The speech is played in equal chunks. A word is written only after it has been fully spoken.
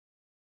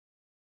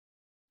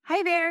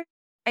Hi there.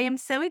 I am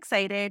so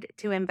excited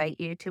to invite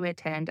you to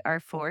attend our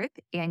fourth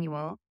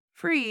annual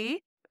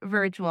free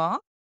virtual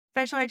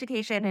special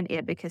education and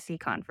advocacy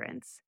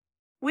conference.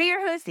 We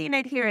are hosting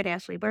it here at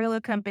Ashley Barlow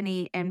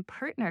Company in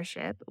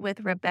partnership with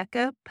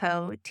Rebecca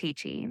Poe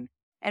Teaching.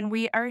 And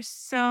we are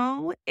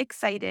so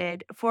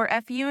excited for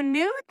a few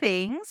new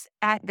things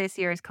at this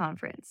year's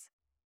conference.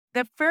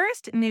 The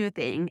first new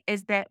thing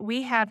is that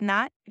we have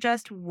not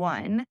just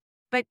one,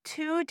 but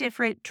two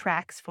different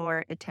tracks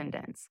for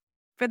attendance.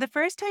 For the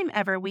first time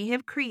ever, we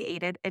have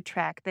created a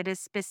track that is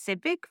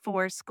specific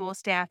for school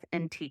staff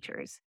and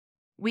teachers.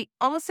 We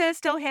also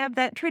still have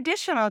that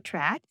traditional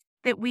track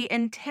that we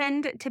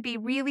intend to be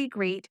really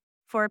great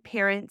for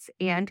parents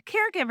and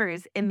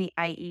caregivers in the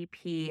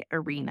IEP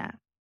arena.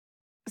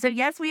 So,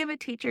 yes, we have a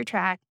teacher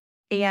track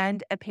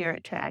and a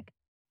parent track.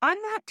 On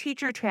that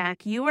teacher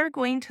track, you are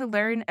going to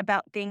learn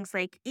about things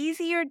like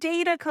easier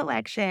data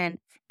collection,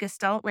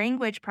 Gestalt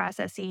language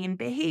processing,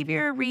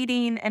 behavior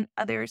reading, and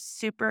other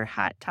super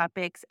hot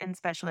topics in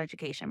special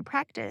education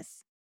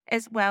practice,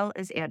 as well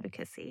as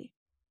advocacy.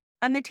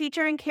 On the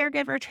teacher and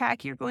caregiver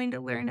track, you're going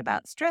to learn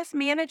about stress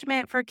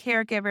management for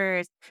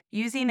caregivers,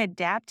 using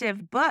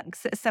adaptive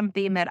books,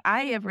 something that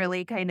I have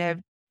really kind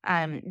of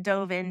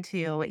dove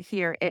into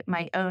here at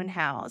my own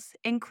house,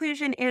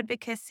 inclusion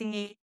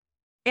advocacy,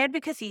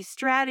 advocacy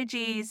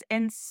strategies,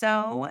 and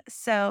so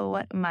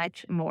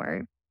much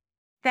more.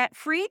 That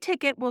free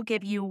ticket will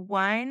give you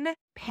one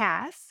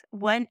pass,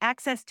 one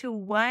access to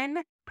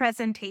one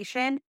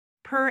presentation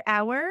per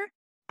hour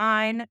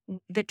on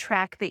the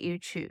track that you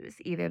choose,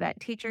 either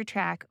that teacher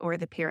track or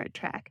the parent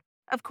track.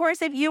 Of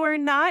course, if you are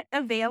not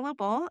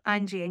available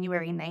on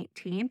January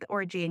 19th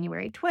or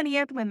January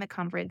 20th when the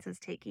conference is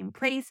taking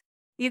place,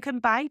 you can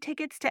buy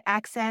tickets to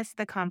access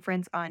the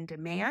conference on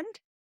demand.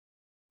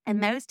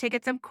 And those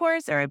tickets, of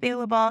course, are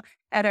available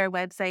at our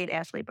website,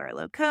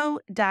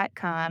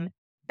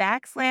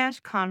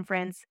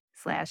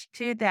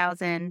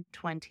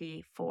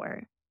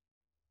 ashleybarlowco.com/conference/2024.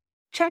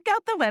 Check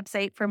out the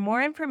website for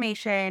more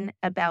information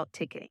about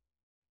ticketing.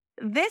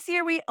 This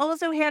year, we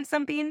also have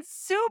something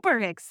super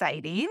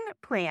exciting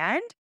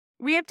planned.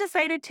 We have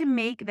decided to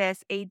make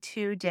this a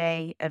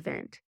 2-day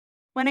event.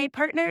 When I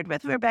partnered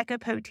with Rebecca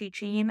Poe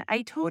Teaching,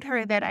 I told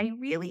her that I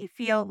really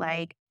feel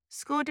like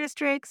school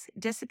districts,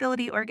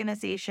 disability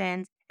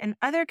organizations, and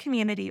other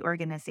community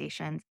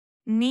organizations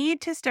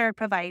need to start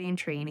providing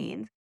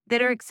trainings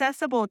that are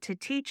accessible to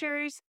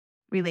teachers,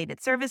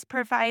 related service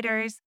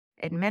providers,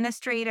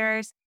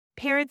 administrators,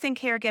 parents and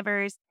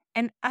caregivers,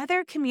 and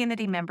other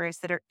community members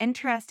that are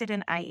interested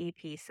in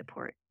IEP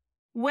support.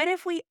 What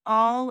if we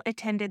all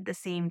attended the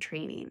same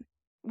training?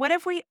 What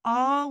if we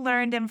all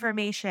learned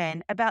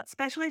information about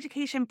special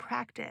education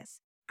practice,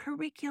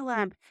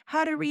 curriculum,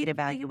 how to read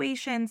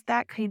evaluations,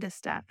 that kind of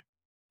stuff?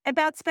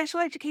 About special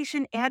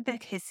education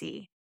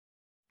advocacy,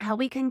 how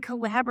we can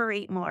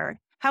collaborate more,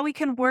 how we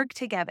can work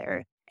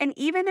together, and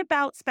even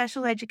about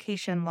special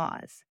education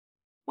laws.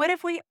 What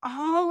if we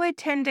all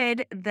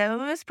attended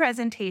those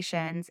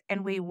presentations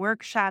and we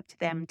workshopped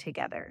them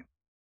together?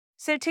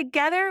 So,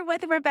 together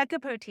with Rebecca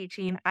Poe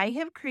Teaching, I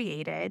have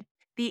created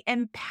the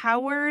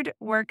Empowered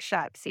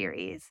Workshop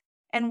Series,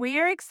 and we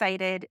are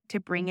excited to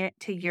bring it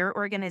to your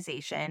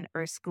organization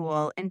or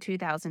school in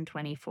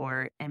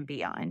 2024 and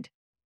beyond.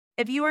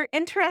 If you are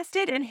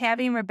interested in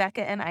having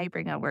Rebecca and I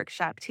bring a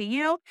workshop to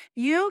you,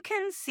 you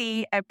can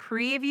see a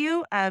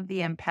preview of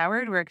the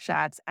Empowered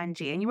Workshops on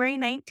January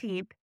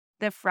 19th,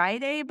 the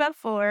Friday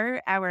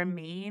before our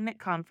main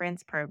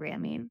conference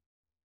programming.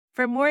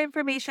 For more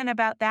information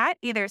about that,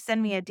 either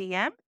send me a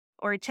DM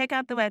or check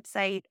out the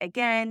website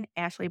again,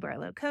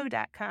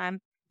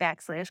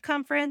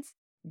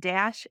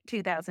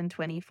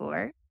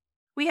 ashleybarlowco.com/conference-2024.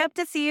 We hope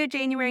to see you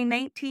January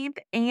 19th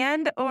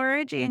and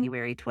or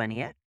January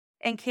 20th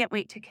and can't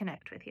wait to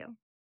connect with you.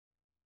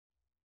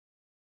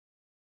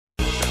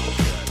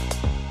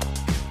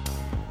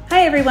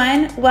 Hi,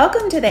 everyone.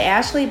 Welcome to the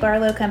Ashley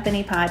Barlow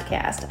Company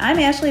podcast. I'm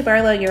Ashley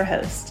Barlow, your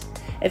host.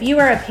 If you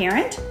are a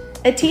parent,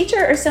 a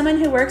teacher, or someone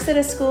who works at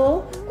a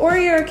school, or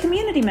you're a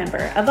community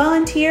member, a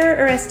volunteer,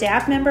 or a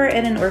staff member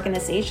at an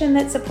organization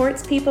that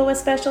supports people with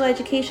special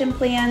education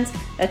plans,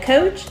 a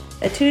coach,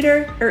 a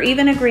tutor, or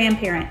even a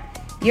grandparent,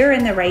 you're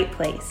in the right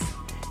place.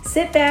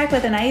 Sit back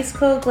with an ice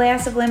cold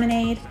glass of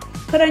lemonade,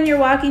 put on your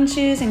walking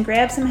shoes and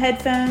grab some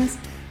headphones,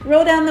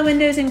 roll down the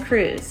windows and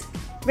cruise.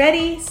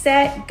 Ready,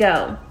 set,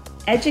 go.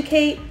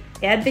 Educate,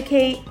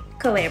 advocate,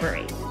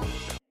 collaborate.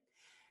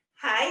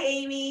 Hi,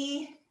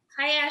 Amy.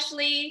 Hi,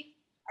 Ashley.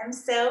 I'm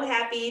so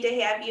happy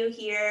to have you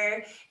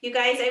here. You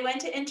guys, I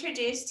want to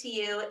introduce to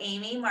you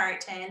Amy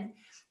Martin.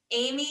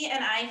 Amy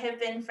and I have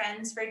been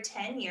friends for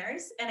 10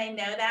 years, and I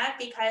know that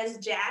because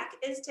Jack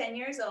is 10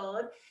 years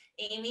old.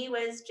 Amy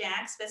was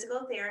Jack's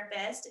physical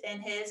therapist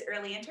in his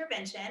early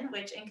intervention,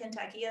 which in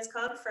Kentucky is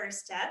called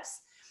First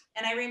Steps.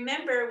 And I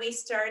remember we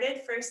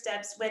started First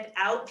Steps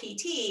without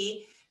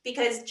PT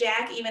because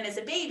Jack, even as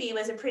a baby,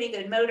 was a pretty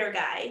good motor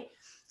guy.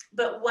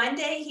 But one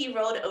day he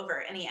rolled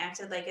over and he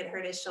acted like it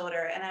hurt his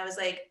shoulder. And I was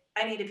like,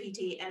 I need a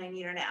PT and I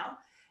need her now.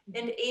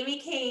 And Amy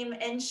came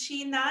and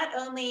she not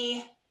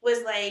only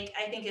was like,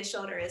 I think his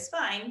shoulder is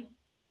fine,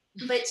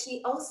 but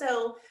she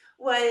also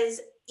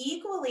was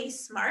equally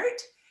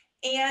smart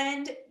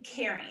and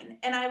caring.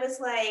 And I was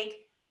like,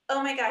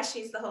 oh my gosh,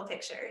 she's the whole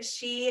picture.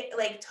 She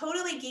like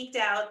totally geeked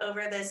out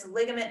over this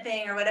ligament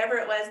thing or whatever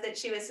it was that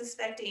she was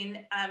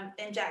suspecting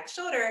in Jack's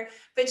shoulder.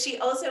 But she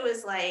also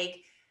was like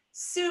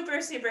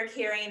super, super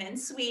caring and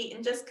sweet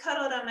and just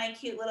cuddled on my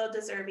cute little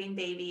deserving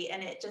baby.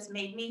 And it just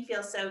made me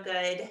feel so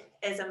good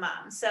as a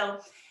mom. So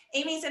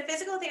Amy's a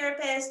physical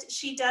therapist.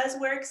 She does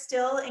work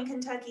still in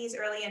Kentucky's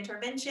early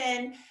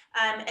intervention.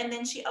 And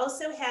then she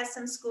also has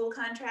some school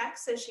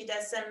contracts. So she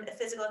does some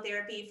physical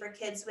therapy for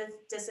kids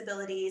with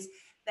disabilities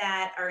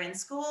that are in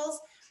schools.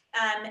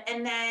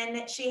 And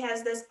then she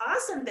has this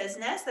awesome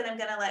business that I'm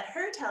going to let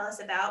her tell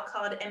us about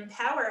called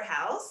Empower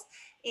House.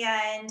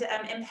 And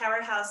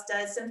Empower House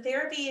does some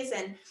therapies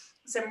and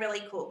some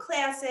really cool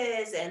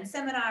classes and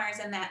seminars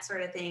and that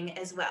sort of thing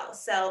as well.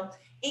 So,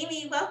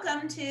 Amy,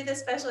 welcome to the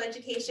Special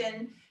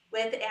Education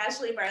with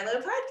Ashley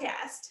Barlow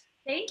podcast.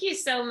 Thank you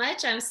so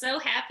much. I'm so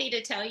happy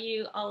to tell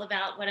you all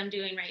about what I'm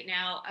doing right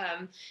now.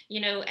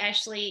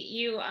 Ashley,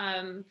 you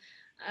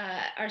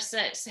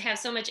have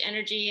so much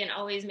energy and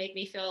always make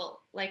me feel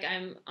like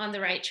I'm on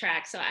the right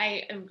track. So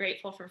I am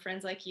grateful for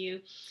friends like you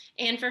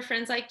and for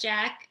friends like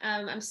Jack.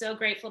 I'm so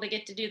grateful to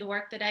get to do the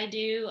work that I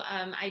do.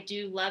 I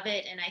do love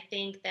it, and I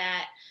think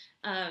that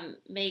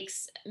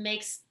makes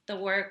the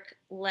work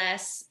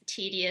less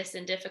tedious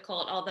and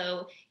difficult.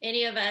 Although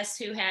any of us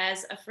who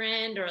has a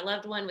friend or a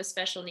loved one with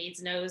special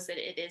needs knows that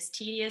it is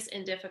tedious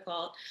and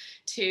difficult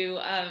to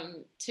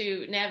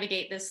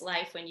navigate this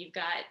life when you've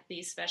got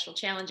these special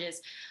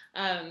challenges.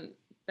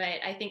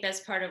 But I think that's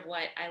part of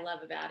what I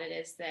love about it,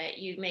 is that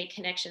you make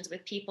connections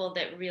with people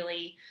that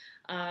really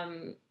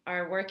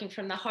are working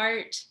from the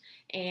heart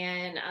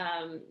and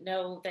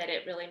know that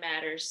it really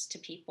matters to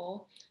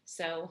people.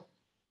 So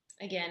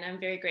again, I'm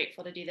very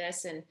grateful to do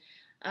this. And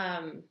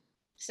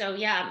so,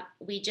 yeah,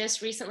 we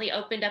just recently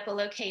opened up a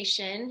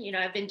location.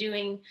 I've been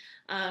doing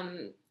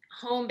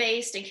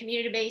home-based and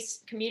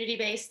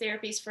community-based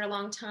therapies for a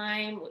long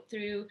time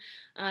through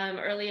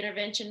early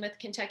intervention with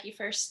Kentucky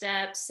First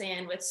Steps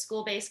and with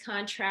school-based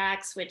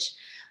contracts, which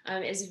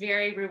is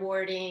very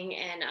rewarding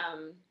and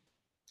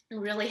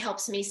really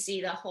helps me see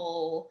the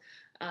whole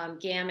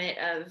gamut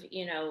of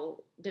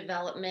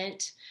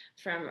development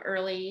from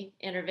early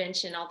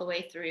intervention all the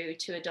way through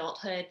to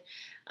adulthood.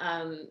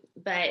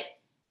 But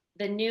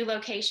the new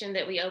location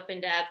that we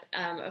opened up,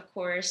 of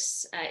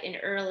course, in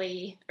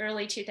early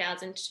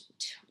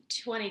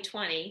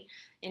 2020,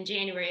 in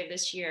January of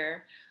this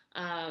year,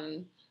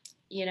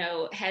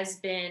 has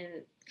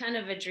been kind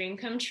of a dream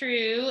come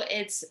true.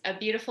 It's a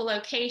beautiful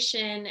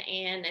location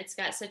and it's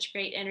got such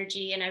great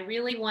energy. And I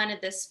really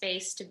wanted this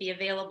space to be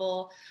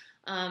available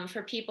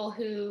for people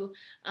who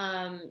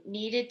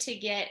needed to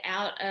get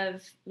out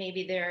of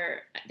maybe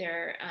their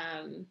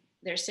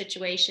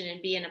situation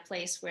and be in a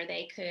place where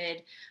they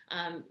could,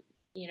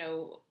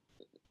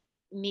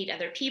 meet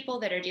other people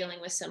that are dealing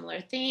with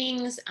similar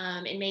things,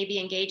 and maybe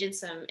engage in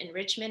some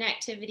enrichment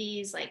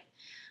activities like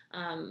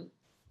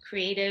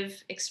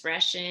creative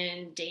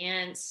expression,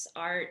 dance,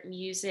 art,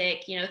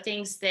 music,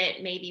 things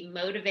that maybe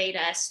motivate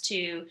us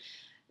to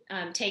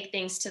take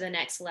things to the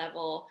next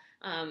level.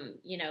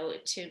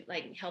 To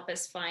like help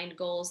us find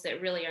goals that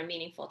really are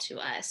meaningful to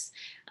us.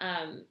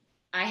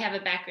 I have a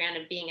background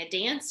of being a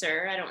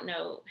dancer. I don't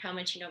know how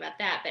much you know about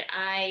that, but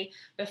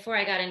before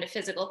I got into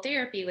physical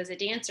therapy, was a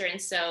dancer.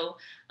 And so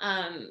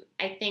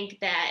I think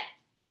that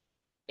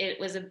it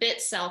was a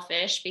bit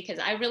selfish because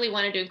I really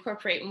wanted to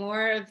incorporate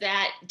more of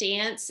that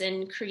dance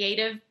and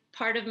creative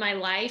part of my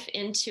life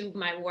into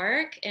my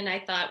work. And I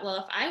thought, well,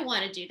 if I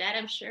want to do that,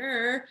 I'm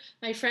sure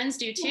my friends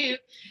do too.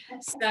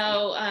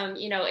 So,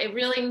 it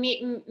really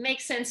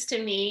makes sense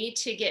to me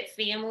to get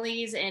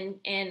families and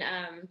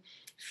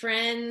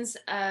friends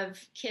of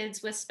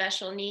kids with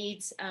special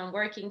needs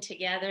working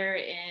together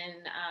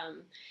in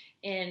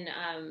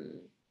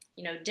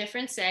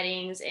different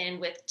settings and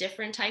with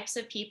different types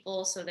of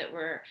people, so that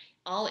we're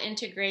all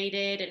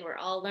integrated and we're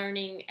all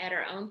learning at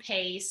our own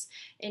pace.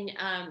 And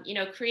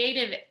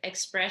creative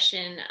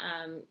expression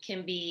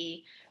can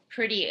be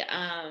pretty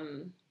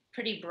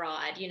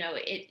broad. You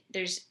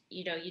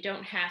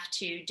don't have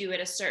to do it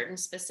a certain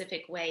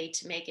specific way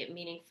to make it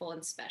meaningful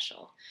and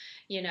special.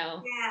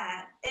 Yeah,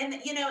 and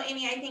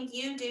Amy, I think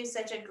you do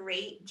such a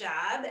great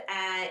job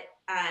at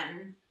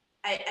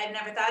I've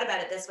never thought about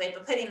it this way,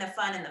 but putting the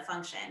fun in the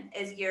function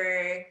as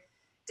you're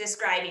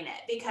describing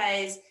it,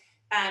 because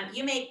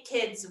you make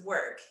kids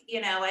work.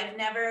 I've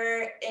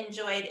never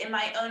enjoyed in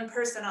my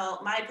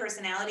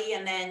personality,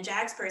 and then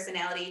Jack's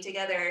personality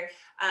together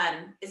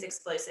is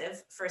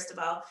explosive, first of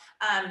all.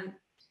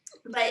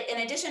 But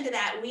in addition to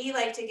that, we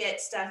like to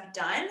get stuff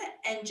done,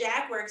 and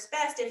Jack works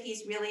best if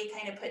he's really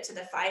kind of put to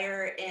the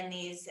fire in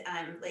these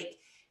like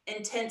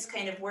intense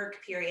kind of work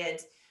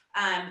periods.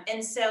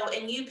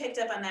 And you picked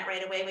up on that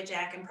right away with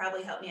Jack and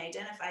probably helped me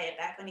identify it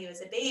back when he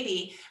was a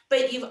baby,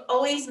 but you've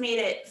always made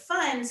it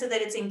fun so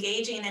that it's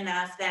engaging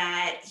enough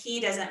that he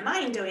doesn't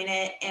mind doing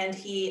it and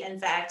he in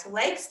fact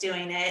likes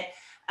doing it.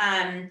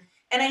 And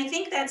I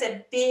think that's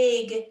a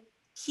big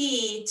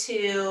key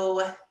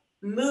to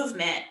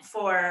movement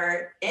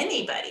for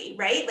anybody,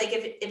 right? Like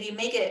if you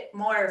make it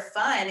more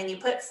fun and you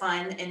put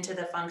fun into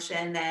the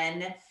function,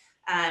 then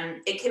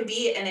it can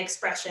be an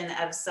expression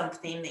of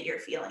something that you're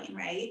feeling,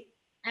 right?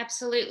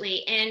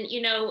 Absolutely. And,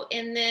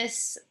 in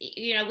this,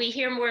 we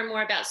hear more and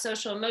more about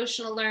social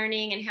emotional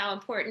learning and how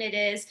important it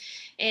is.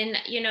 And,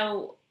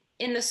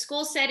 in the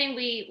school setting,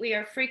 we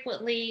are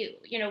frequently,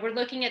 we're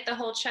looking at the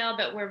whole child,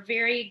 but we're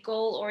very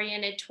goal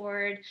oriented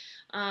toward,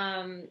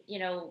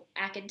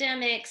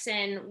 academics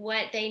and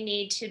what they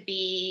need to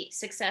be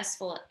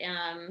successful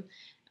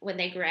when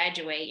they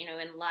graduate,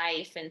 in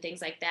life and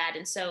things like that.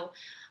 And so,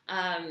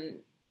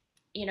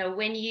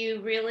 when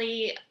you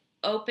really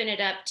open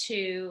it up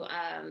to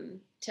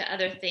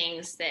other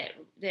things that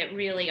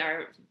really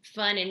are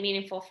fun and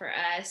meaningful for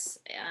us,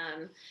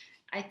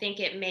 I think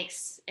it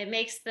makes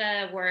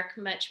the work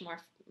much more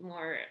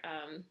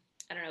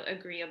I don't know,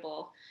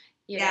 agreeable.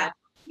 Yeah,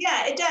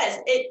 it does.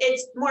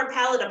 It's more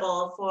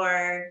palatable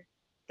for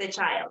the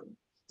child.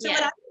 So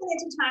what I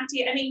wanted to talk to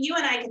you, I mean, you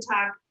and I could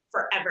talk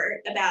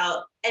forever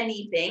about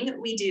anything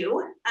we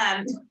do.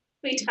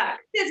 We talk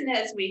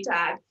business, we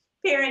talk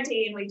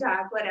parenting, we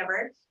talk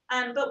whatever.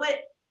 But what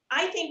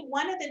I think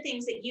one of the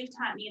things that you've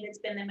taught me that's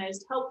been the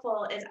most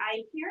helpful is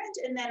I parent,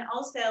 and then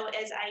also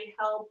as I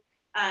help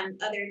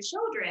other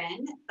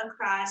children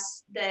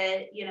across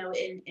the,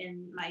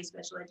 in my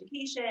special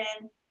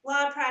education,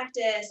 law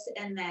practice,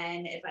 and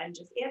then if I'm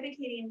just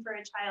advocating for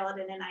a child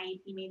in an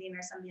IEP meeting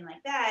or something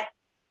like that,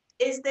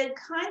 is the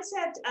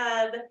concept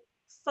of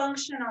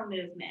functional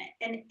movement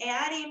and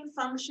adding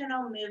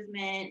functional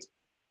movement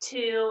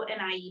to an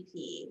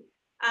IEP.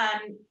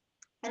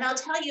 And I'll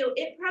tell you,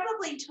 it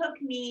probably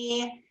took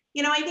me,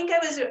 I think I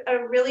was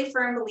a really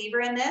firm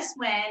believer in this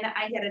when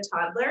I had a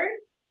toddler.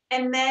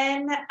 And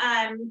then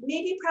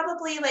maybe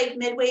probably like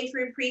midway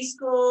through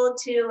preschool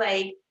to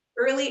like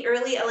early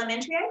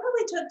elementary, I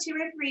probably took 2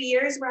 or 3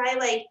 years where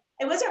I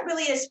wasn't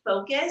really as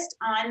focused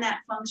on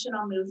that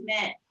functional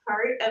movement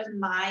part of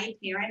my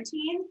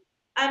parenting.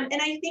 And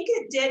I think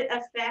it did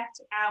affect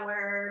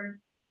our,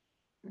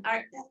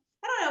 I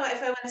don't know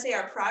if I want to say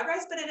our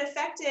progress, but it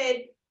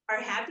affected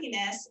our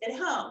happiness at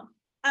home.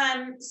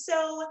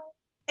 So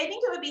I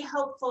think it would be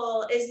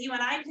helpful as you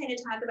and I kind of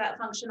talk about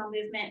functional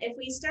movement, if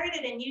we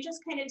started and you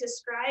just kind of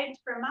described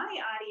for my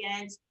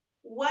audience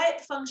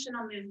what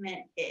functional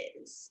movement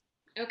is.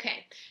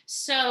 Okay,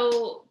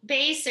 so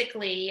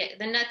basically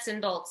the nuts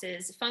and bolts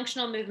is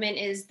functional movement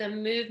is the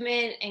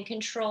movement and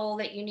control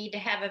that you need to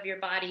have of your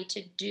body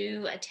to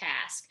do a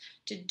task,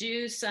 to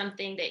do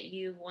something that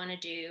you want to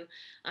do,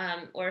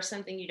 or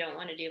something you don't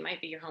want to do. It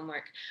might be your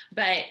homework,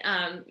 but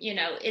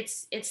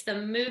it's the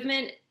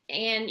movement.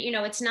 And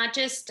it's not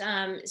just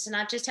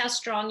how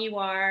strong you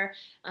are.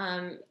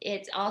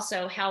 It's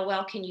also how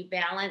well can you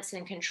balance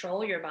and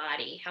control your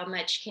body. How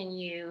much can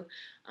you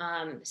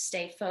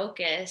stay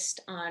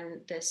focused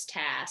on this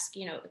task?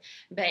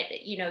 But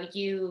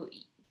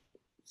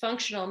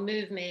functional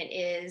movement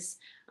is,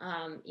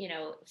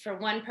 for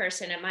one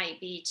person it might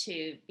be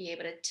to be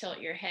able to tilt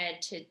your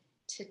head to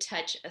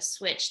touch a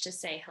switch to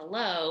say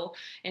hello,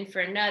 and for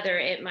another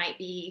it might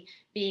be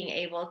being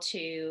able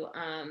to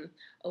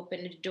open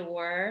a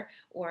door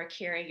or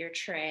carry your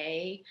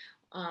tray,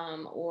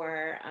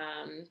 or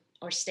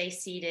stay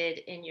seated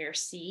in your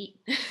seat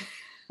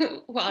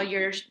while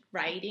you're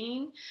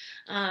writing.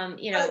 To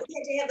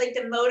have like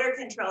the motor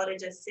control to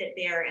just sit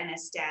there in a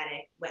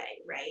static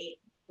way, right?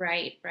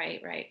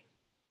 Right.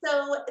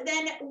 So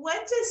then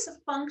what does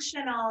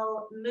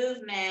functional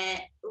movement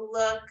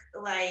look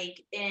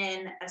like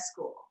in a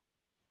school?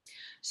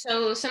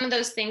 So some of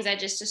those things I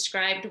just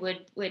described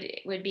would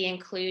be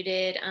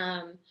included.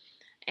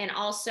 And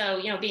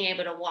also, being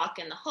able to walk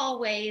in the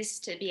hallways,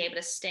 to be able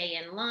to stay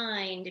in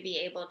line, to be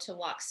able to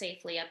walk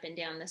safely up and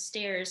down the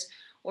stairs,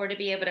 or to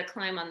be able to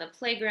climb on the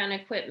playground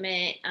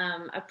equipment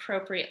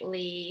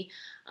appropriately.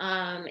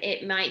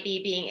 It might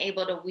be being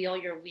able to wheel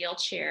your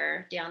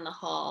wheelchair down the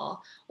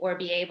hall, or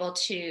be able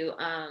to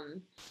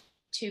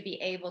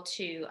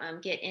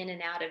get in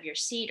and out of your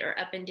seat or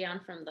up and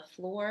down from the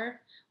floor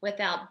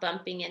without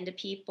bumping into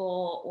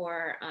people,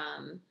 or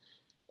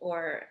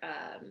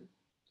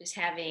just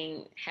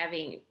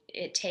having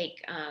it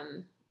take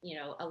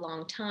a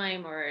long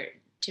time, or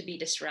to be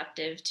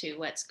disruptive to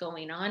what's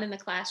going on in the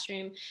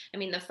classroom. I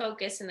mean, the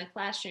focus in the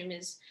classroom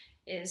is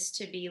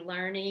to be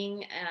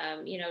learning.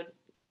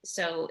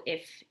 So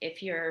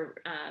if you're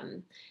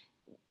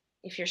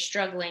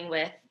struggling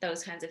with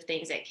those kinds of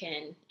things that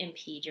can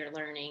impede your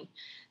learning.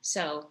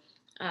 So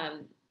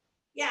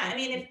yeah, I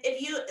mean,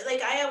 if you,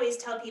 like, I always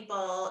tell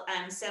people,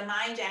 so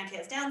my Jack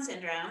has Down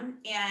syndrome,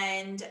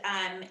 and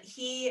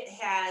he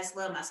has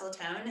low muscle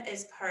tone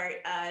as part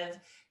of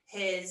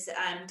his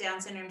Down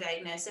syndrome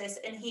diagnosis.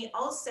 And he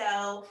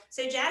also,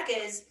 so Jack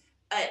is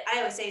I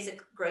always say he's a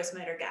gross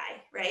motor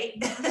guy, right?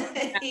 But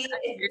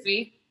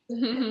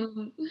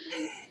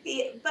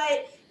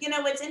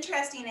what's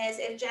interesting is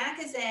if Jack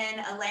is in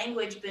a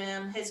language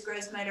boom, his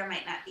gross motor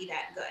might not be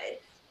that good.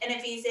 And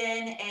if he's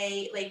in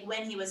like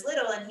when he was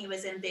little and he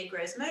was in big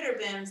gross motor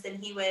booms, then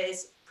he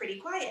was pretty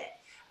quiet.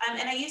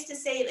 And I used to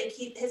say like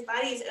his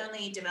body is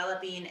only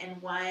developing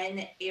in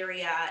one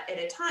area at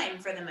a time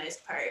for the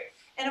most part.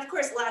 And of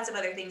course, lots of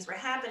other things were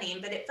happening,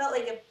 but it felt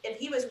like if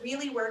he was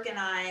really working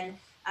on,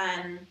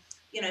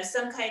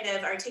 some kind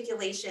of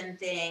articulation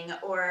thing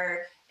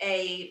or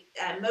a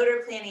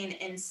motor planning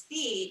and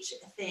speech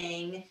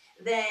thing,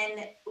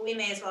 then we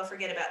may as well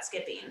forget about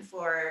skipping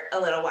for a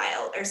little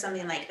while or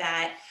something like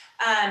that.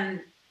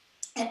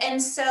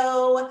 And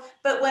so,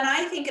 but when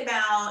I think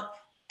about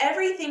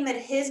everything that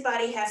his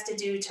body has to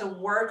do to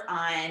work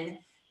on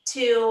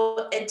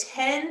to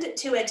attend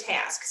to a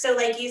task, so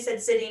like you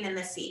said, sitting in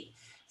the seat,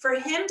 for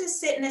him to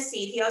sit in a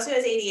seat, he also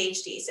has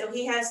ADHD. So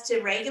he has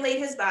to regulate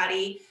his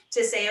body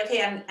to say,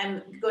 okay,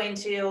 I'm going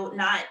to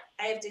not,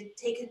 I have to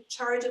take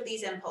charge of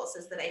these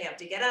impulses that I have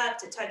to get up,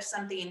 to touch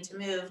something, to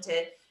move,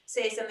 to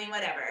say something,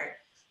 whatever.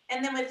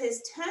 And then with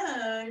his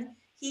tone,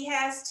 he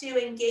has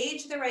to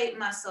engage the right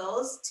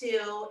muscles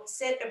to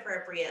sit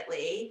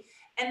appropriately.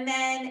 And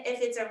then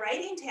if it's a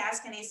writing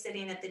task and he's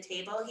sitting at the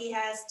table, he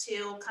has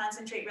to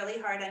concentrate really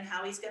hard on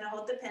how he's going to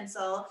hold the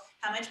pencil,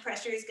 how much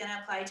pressure he's going to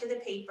apply to the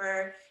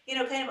paper,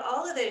 kind of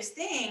all of those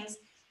things.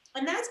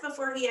 And that's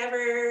before he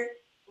ever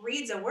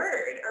reads a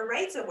word or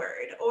writes a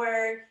word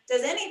or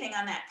does anything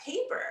on that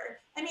paper.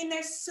 I mean,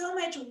 there's so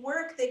much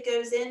work that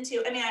goes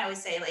into, I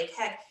always say like,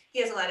 heck, he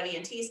has a lot of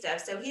ENT stuff.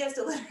 So he has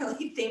to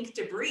literally think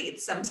to breathe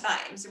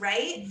sometimes,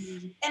 right?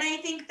 Mm-hmm. And I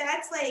think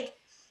that's like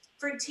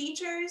for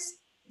teachers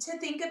to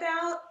think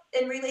about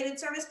and related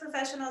service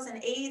professionals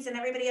and aides and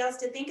everybody else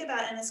to think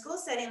about in a school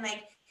setting,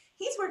 like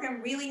he's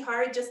working really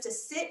hard just to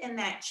sit in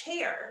that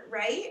chair,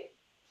 right?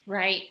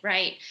 Right.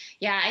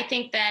 Yeah, I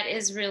think that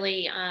is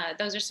really,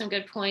 those are some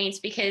good points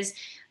because,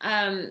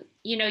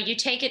 you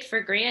take it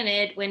for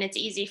granted when it's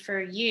easy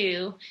for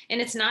you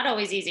and it's not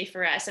always easy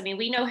for us. I mean,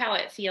 we know how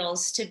it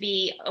feels to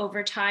be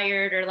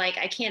overtired or like,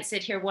 I can't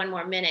sit here one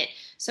more minute.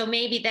 So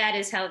maybe that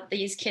is how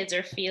these kids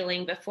are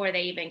feeling before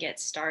they even get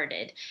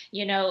started,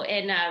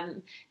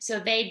 and so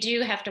they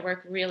do have to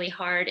work really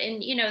hard.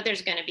 And,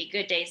 there's going to be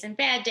good days and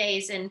bad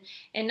days and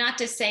not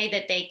to say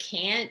that they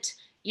can't,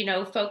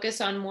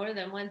 focus on more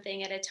than one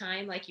thing at a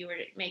time, like you were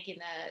making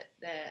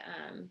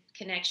the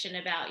connection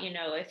about,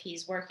 if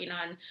he's working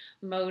on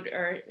motor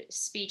or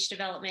speech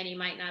development, he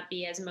might not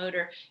be as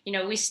motor.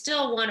 We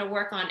still want to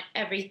work on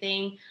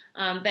everything,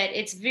 but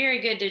it's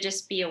very good to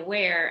just be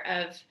aware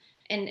of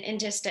and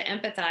just to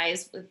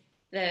empathize with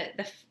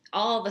the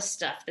all the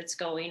stuff that's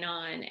going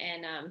on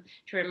and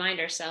to remind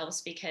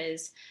ourselves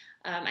because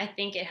I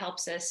think it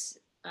helps us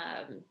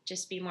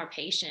just be more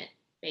patient,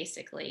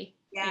 basically.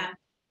 Yeah.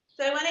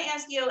 So I want to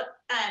ask you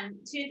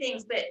two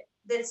things, but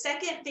the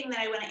second thing that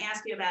I want to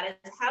ask you about is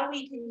how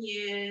we can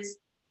use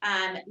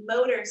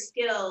motor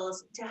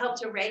skills to help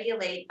to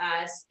regulate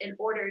us in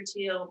order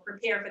to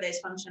prepare for those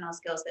functional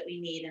skills that we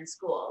need in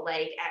school,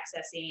 like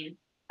accessing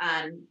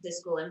the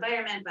school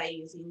environment by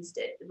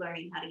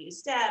learning how to use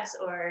steps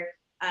or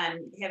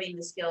having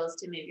the skills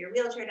to move your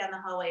wheelchair down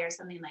the hallway or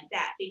something like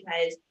that,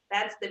 because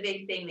that's the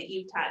big thing that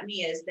you've taught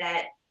me is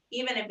that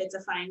even if it's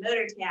a fine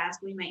motor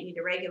task, we might need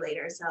to regulate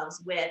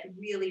ourselves with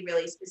really,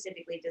 really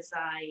specifically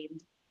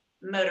designed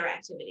motor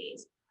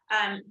activities.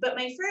 But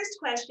my first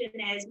question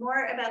is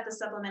more about the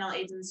supplemental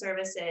aids and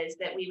services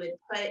that we would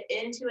put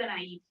into an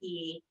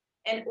IEP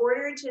in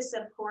order to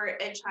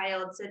support a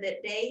child so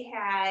that they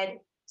had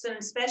some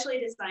specially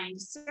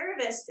designed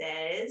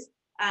services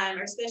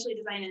or specially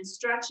designed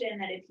instruction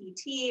that a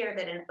PT or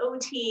that an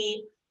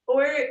OT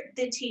or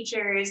the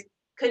teachers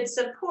could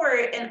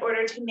support in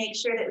order to make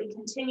sure that we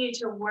continue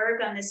to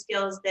work on the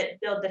skills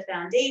that build the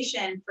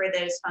foundation for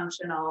those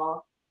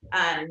functional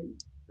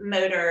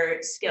motor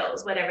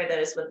skills, whatever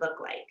those would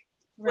look like.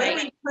 Right.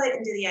 What do we put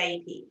into the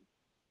IEP?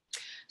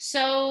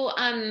 So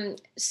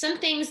some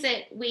things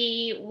that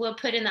we will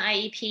put in the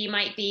IEP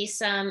might be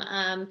some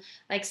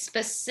like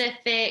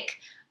specific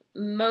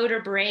motor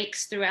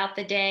breaks throughout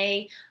the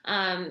day,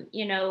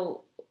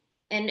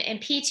 and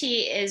PT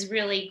is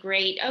really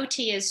great.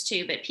 OT is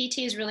too, but PT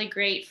is really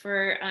great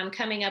for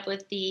coming up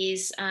with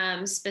these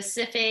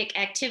specific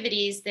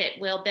activities that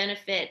will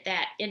benefit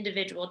that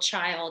individual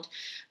child,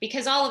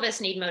 because all of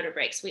us need motor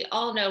breaks. We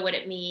all know what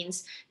it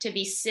means to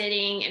be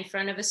sitting in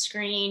front of a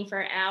screen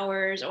for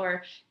hours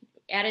or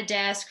at a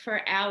desk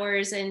for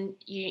hours and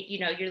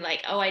you're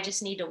like, oh, I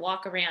just need to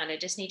walk around. I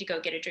just need to go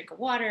get a drink of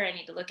water. I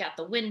need to look out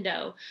the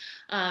window.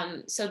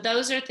 So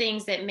those are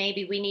things that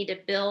maybe we need to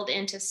build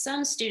into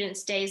some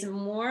students' days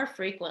more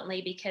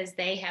frequently because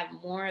they have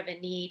more of a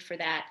need for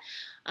that.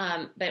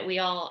 But we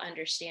all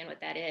understand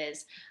what that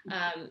is.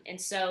 As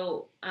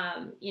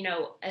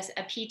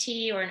a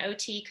PT or an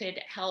OT could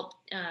help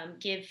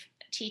give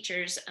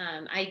teachers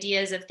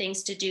ideas of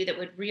things to do that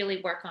would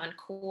really work on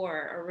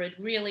core, or would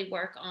really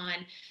work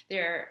on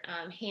their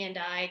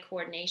hand-eye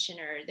coordination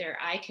or their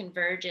eye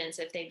convergence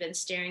if they've been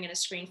staring at a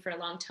screen for a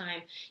long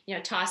time.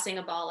 Tossing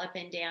a ball up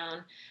and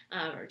down,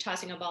 or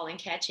tossing a ball and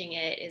catching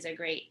it is a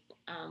great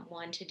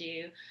one to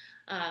do.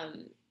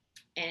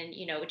 And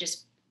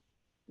just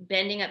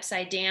bending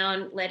upside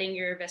down, letting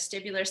your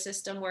vestibular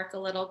system work a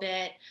little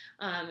bit.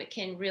 It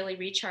can really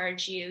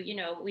recharge you.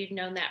 We've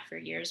known that for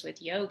years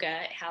with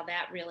yoga, how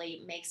that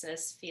really makes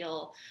us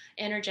feel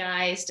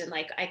energized and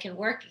like I can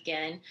work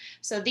again.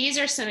 So these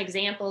are some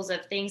examples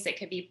of things that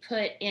could be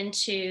put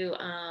into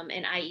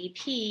an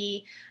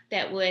IEP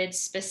that would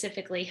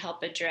specifically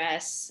help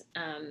address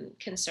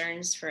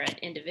concerns for an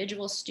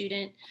individual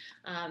student.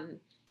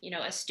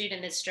 A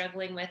student that's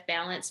struggling with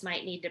balance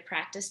might need to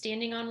practice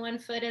standing on one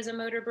foot as a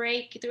motor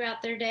break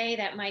throughout their day.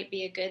 That might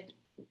be a good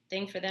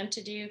thing for them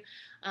to do.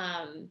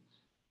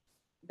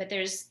 But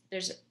there's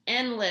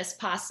endless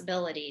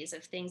possibilities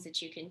of things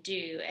that you can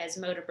do as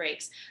motor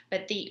breaks.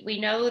 But we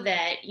know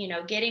that,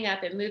 getting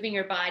up and moving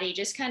your body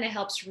just kind of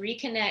helps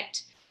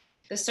reconnect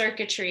the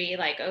circuitry,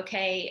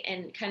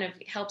 and kind of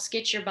helps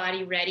get your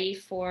body ready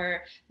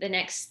for the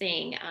next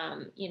thing.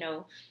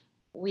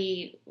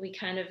 We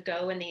kind of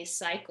go in these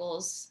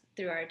cycles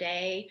through our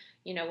day.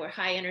 We're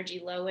high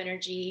energy, low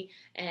energy,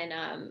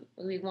 and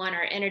we want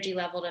our energy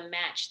level to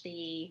match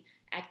the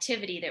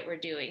activity that we're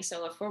doing.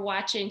 So if we're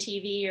watching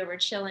TV or we're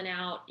chilling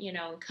out,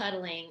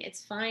 cuddling,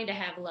 it's fine to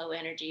have low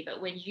energy.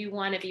 But when you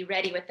want to be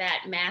ready with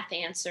that math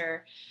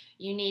answer,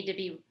 you need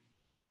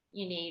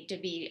to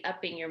be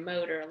upping your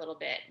motor a little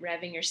bit,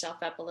 revving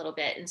yourself up a little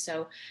bit. And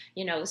so,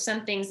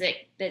 some things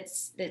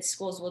that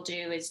schools will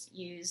do is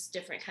use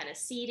different kind of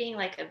seating,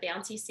 like a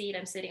bouncy seat.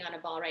 I'm sitting on a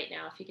ball right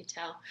now, if you could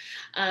tell.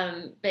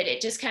 But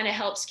it just kind of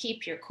helps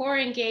keep your core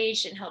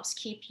engaged and helps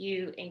keep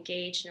you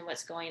engaged in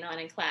what's going on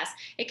in class.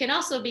 It can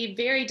also be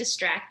very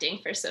distracting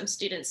for some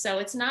students. So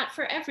it's not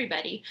for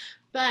everybody,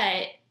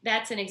 but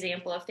that's an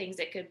example of things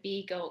that could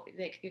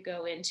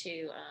go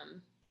into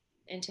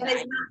and it's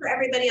not for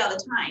everybody all the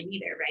time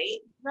either, right?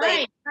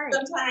 Right.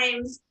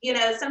 Sometimes,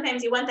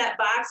 sometimes you want that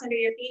box under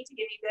your feet to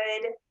give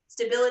you good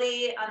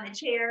stability on the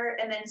chair,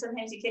 and then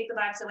sometimes you kick the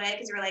box away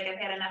because you're like, I've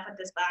had enough with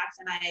this box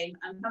and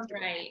I'm comfortable.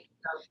 Right.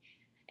 So,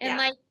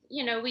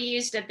 and we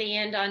used a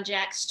band on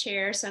Jack's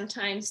chair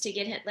sometimes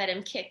to let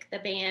him kick the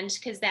band,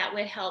 because that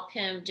would help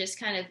him just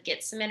kind of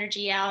get some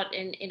energy out,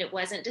 and it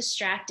wasn't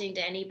distracting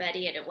to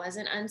anybody, and it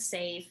wasn't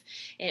unsafe.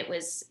 It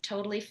was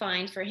totally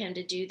fine for him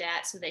to do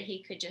that so that he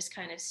could just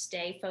kind of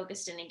stay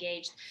focused and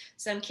engaged.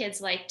 Some kids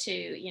like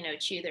to,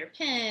 chew their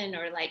pen,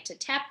 or like to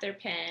tap their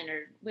pen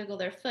or wiggle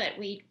their foot.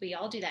 We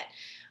all do that.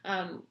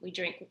 We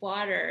drink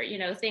water,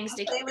 things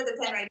to play with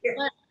a pen right here.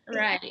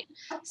 Right.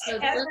 So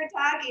as we're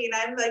talking,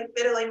 I'm like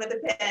fiddling with the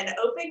pen,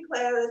 open,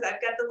 close. I've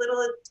got the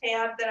little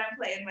tab that I'm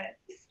playing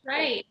with.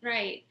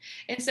 Right.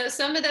 And so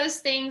some of those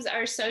things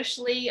are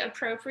socially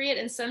appropriate,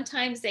 and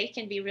sometimes they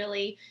can be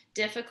really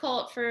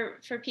difficult for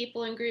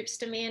people in groups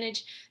to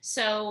manage.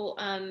 So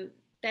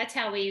that's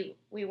how we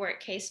work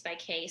case by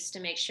case to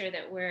make sure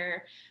that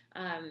we're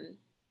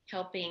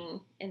helping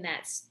in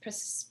that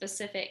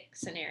specific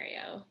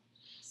scenario.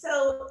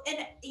 So,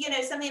 and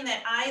something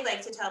that I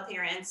like to tell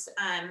parents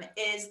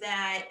is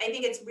that I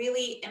think it's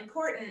really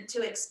important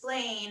to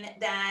explain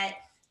that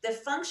the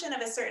function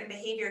of a certain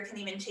behavior can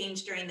even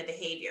change during the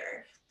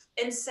behavior.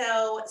 And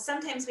so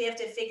sometimes we have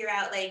to figure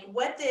out even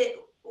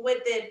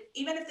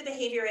if the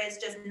behavior is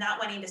just not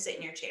wanting to sit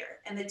in your chair,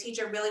 and the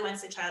teacher really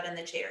wants the child in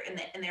the chair, and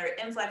they're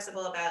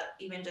inflexible about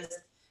even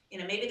just,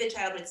 maybe the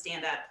child would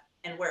stand up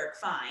and work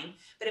fine.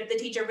 But if the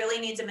teacher really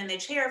needs them in the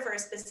chair for a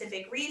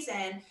specific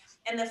reason,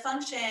 and the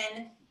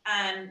function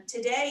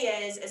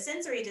today is a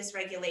sensory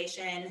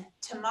dysregulation,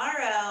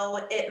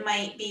 tomorrow it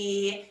might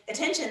be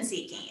attention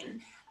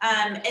seeking.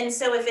 And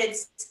so if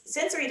it's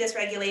sensory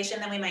dysregulation,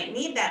 then we might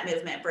need that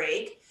movement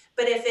break.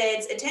 But if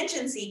it's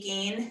attention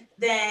seeking,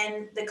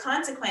 then the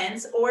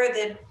consequence, or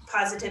the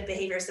positive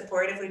behavior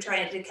support, if we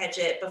try to catch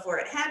it before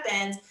it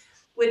happens,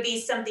 would be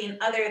something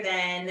other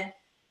than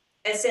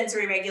a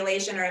sensory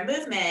regulation or a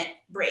movement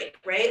break,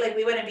 right? Like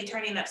we wouldn't be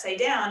turning upside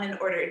down in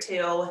order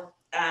to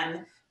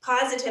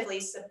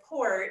positively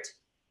support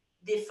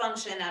the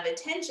function of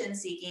attention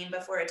seeking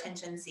before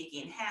attention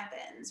seeking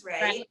happens,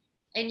 right?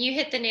 And you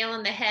hit the nail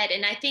on the head.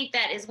 And I think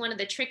that is one of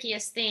the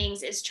trickiest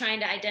things, is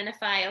trying to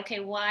identify, okay,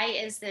 why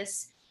is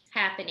this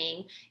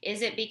happening?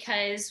 Is it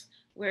because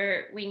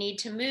we need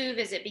to move?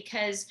 Is it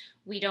because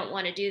we don't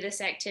want to do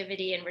this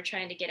activity and we're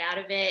trying to get out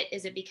of it?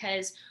 Is it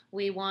because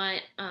we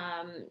want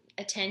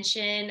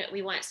attention?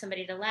 We want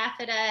somebody to laugh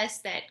at us,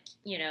 that,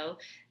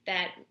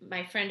 that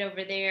my friend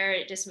over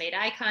there just made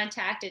eye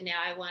contact and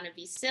now I want to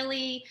be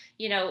silly,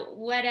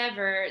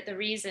 whatever the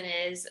reason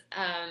is.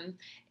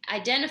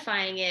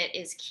 Identifying it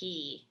is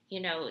key,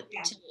 to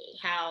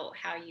how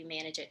you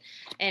manage it.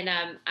 And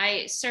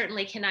I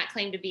certainly cannot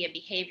claim to be a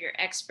behavior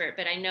expert,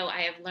 but I know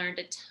I have learned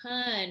a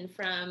ton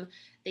from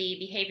the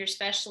behavior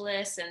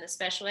specialists and the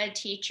special ed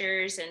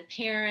teachers and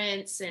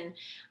parents, and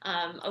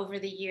over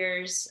the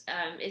years,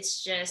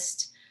 it's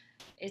just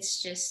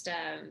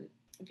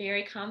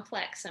very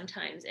complex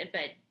sometimes.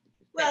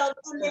 Well,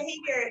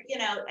 behavior,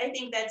 I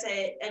think that's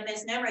a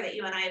misnomer that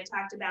you and I have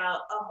talked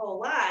about a whole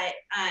lot.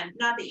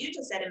 Not that you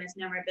just said a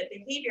misnomer, but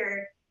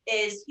behavior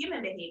is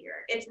human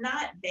behavior. It's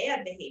not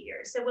bad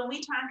behavior. So when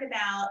we talk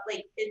about,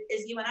 like,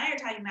 as you and I are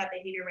talking about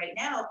behavior right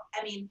now,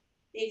 I mean,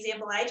 the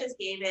example I just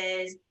gave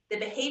is the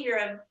behavior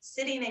of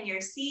sitting in your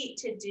seat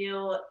to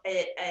do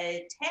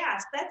a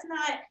task. That's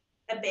not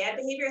a bad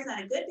behavior. It's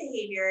not a good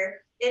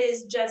behavior. It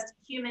is just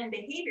human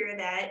behavior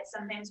that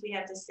sometimes we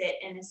have to sit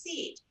in a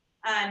seat.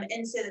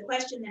 And so the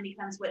question then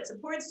becomes, what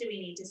supports do we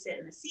need to sit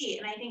in the seat?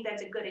 And I think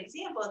that's a good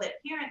example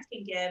that parents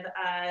can give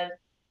of,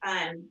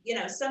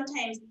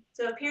 sometimes,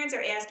 so if parents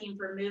are asking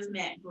for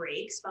movement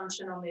breaks,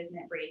 functional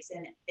movement breaks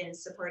and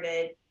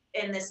supported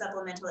in the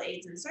supplemental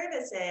aids and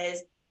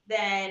services,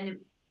 then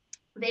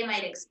they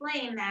might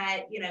explain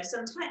that,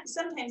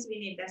 sometimes we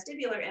need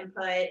vestibular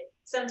input,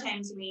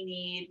 sometimes we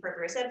need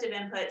proprioceptive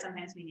input,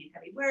 sometimes we need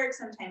heavy work,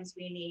 sometimes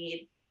we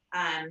need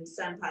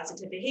some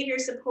positive behavior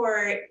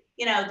support,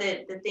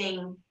 the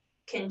thing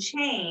can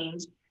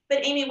change.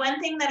 But Amy, one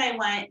thing that I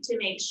want to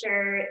make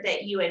sure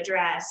that you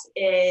address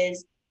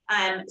is,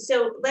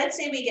 so let's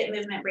say we get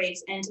movement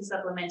breaks into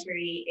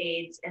supplementary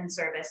aids and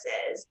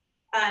services.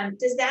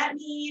 Does that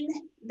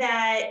mean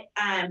that,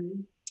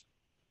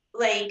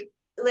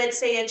 let's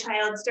say a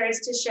child starts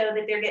to show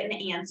that they're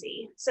getting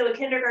antsy. So a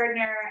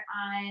kindergartner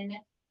on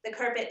the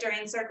carpet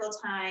during circle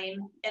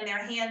time and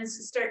their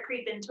hands start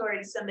creeping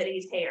towards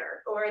somebody's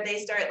hair, or they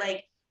start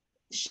like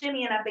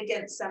shimmying up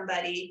against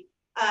somebody.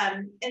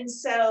 And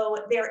so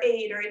their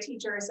aide or a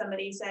teacher or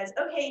somebody says,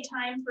 okay,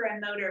 time for a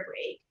motor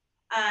break.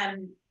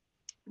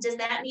 Does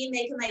that mean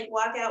they can like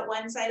walk out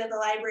one side of the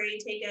library,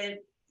 take a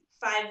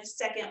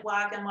 5-second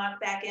walk and walk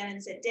back in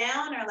and sit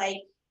down? Or like,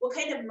 what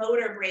kind of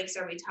motor breaks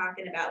are we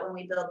talking about when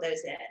we build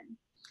those in?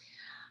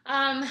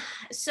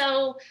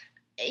 So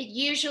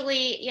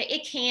usually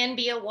it can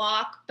be a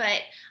walk,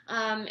 but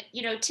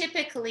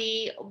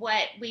typically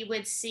what we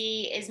would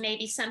see is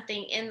maybe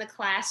something in the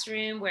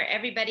classroom where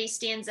everybody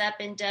stands up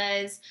and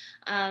does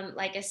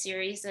like a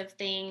series of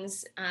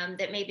things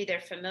that maybe they're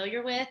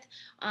familiar with,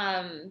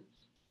 so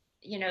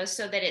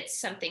that it's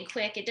something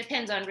quick. It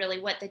depends on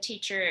really what the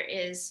teacher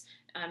is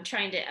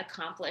trying to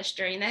accomplish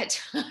during that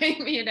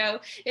time.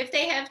 If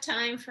they have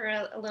time for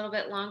a little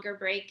bit longer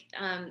break,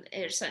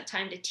 or some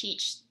time to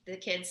teach the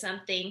kids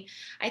something,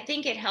 I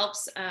think it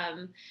helps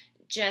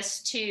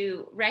just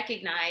to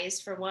recognize,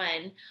 for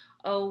one,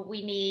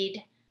 we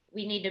need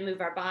to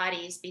move our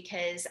bodies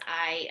because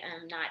I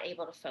am not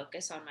able to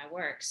focus on my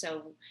work.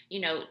 So,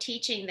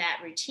 teaching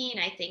that routine,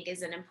 I think,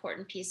 is an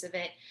important piece of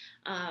it.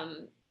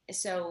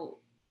 So,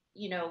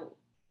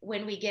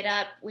 when we get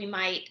up, we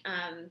might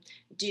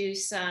do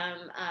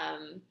some,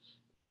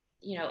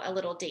 a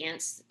little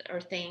dance or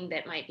thing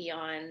that might be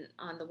on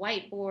the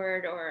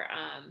whiteboard,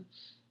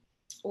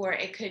 or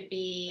it could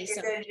be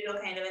like a go noodle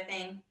kind of a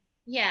thing.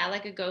 Yeah,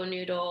 like a go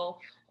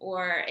noodle,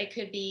 or it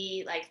could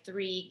be like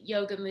 3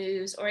 yoga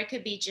moves, or it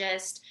could be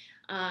just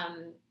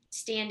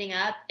standing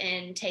up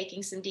and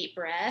taking some deep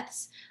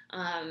breaths,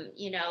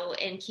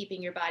 and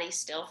keeping your body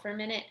still for a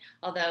minute.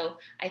 Although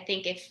I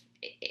think if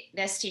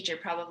this teacher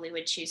probably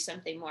would choose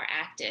something more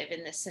active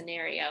in this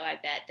scenario, I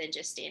bet, than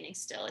just standing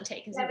still and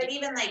taking some. Yeah, but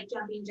even like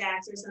jumping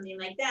jacks or something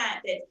like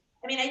that.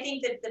 I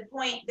think that the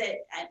point that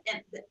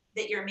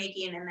you're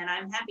making, and that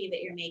I'm happy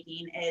that you're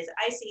making, is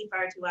I see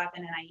far too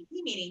often in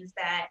IEP meetings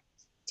that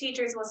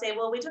teachers will say,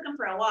 well, we took them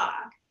for a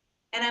walk.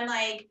 And I'm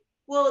like,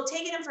 well,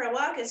 taking them for a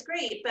walk is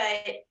great,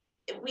 but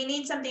we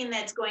need something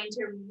that's going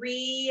to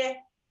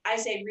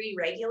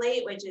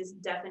re-regulate, which is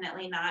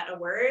definitely not a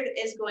word,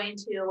 is going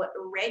to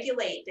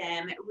regulate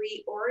them,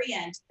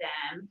 reorient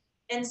them.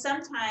 And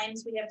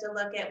sometimes we have to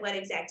look at what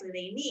exactly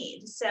they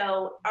need.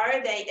 So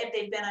if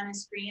they've been on a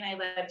screen, I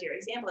loved your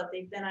example, if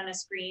they've been on a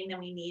screen, then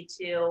we need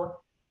to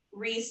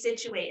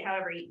resituate,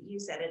 however you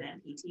said it in a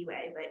PT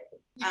way, but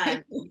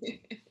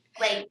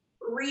like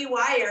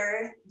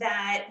rewire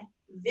that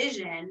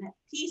vision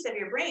piece of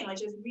your brain,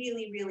 which is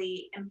really,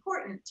 really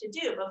important to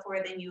do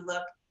before then you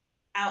look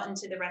out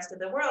into the rest of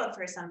the world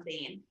for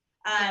something.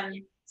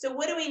 So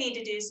what do we need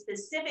to do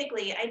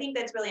specifically? I think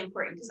that's really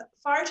important, because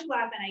far too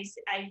often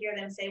I hear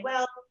them say,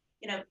 well,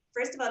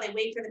 first of all, they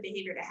wait for the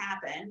behavior to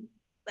happen.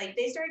 Like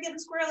they started getting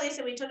squirrely,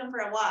 so we took them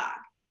for a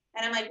walk.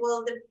 And I'm like,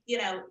 well,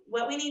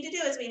 what we need to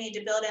do is we need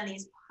to build in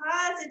these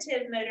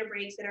positive motor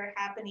breaks that are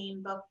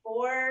happening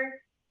before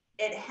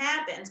it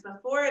happens,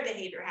 before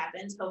behavior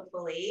happens,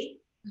 hopefully.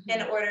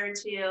 in order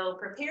to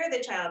prepare the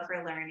child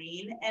for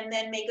learning, and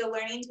then make a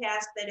learning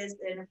task that is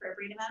an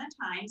appropriate amount of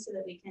time so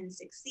that we can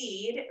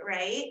succeed,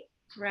 right?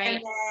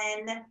 Right.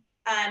 And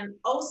then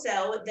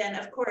also, then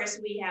of course,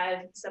 we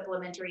have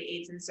supplementary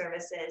aids and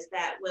services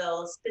that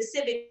will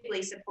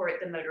specifically support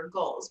the motor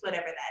goals,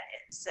 whatever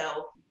that is.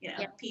 So, Yeah.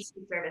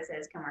 PC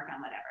services can work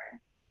on whatever.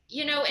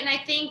 And I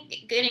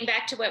think getting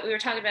back to what we were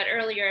talking about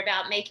earlier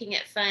about making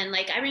it fun,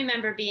 like I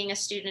remember being a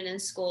student in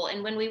school,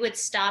 and when we would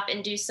stop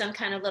and do some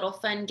kind of little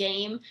fun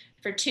game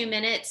for 2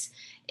 minutes,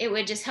 it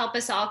would just help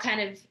us all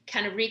kind of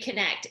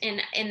reconnect.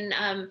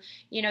 And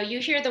you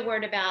hear the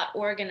word about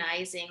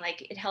organizing,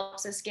 like it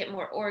helps us get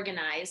more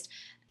organized,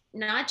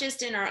 not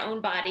just in our own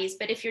bodies,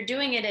 but if you're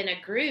doing it in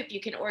a group, you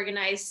can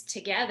organize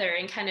together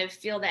and kind of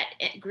feel that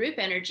group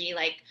energy,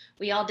 like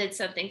we all did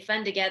something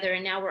fun together,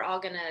 and now we're all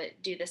going to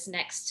do this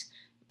next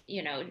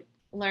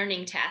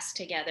learning task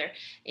together.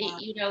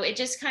 It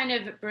just kind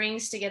of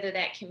brings together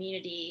that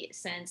community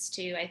sense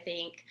too, I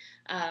think.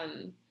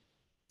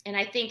 And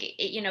I think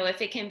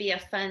if it can be a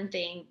fun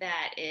thing,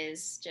 that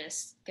is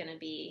just going to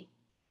be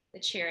the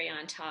cherry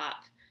on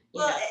top.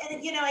 Well,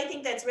 and I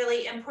think that's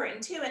really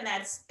important too, and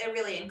that's a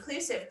really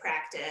inclusive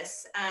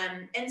practice.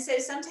 And so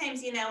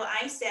sometimes,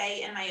 I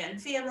say in my own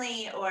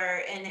family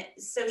or in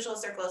social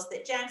circles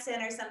that Jack's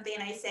in or something,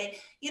 I say,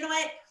 you know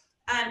what?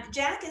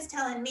 Jack is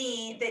telling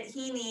me that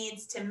he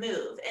needs to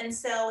move. And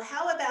so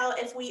how about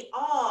if we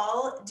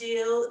all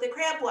do the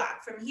crab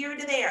walk from here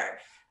to there?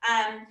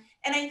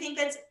 And I think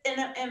that's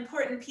an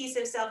important piece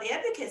of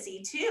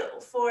self-advocacy too,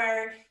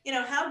 for,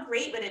 how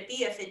great would it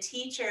be if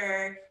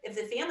if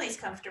the family's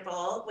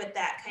comfortable with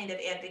that kind of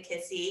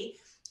advocacy,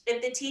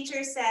 if the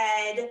teacher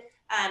said,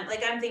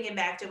 like I'm thinking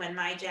back to when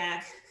my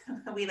Jack,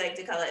 we like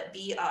to call it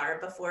BR,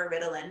 before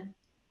Ritalin,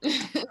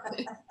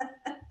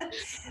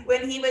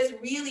 when he was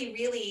really,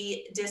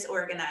 really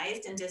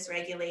disorganized and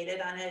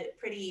dysregulated on a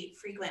pretty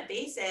frequent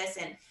basis,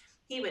 and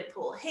he would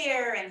pull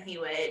hair, and he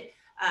would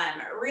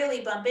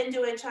really bump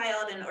into a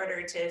child in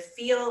order to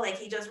feel like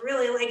he just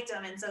really liked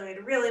him, and so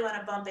he'd really want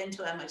to bump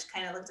into him, which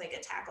kind of looked like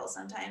a tackle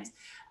sometimes.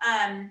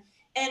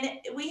 And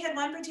we had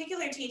one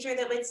particular teacher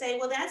that would say,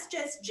 well, that's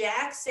just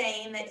Jack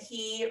saying that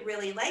he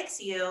really likes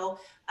you.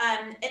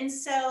 And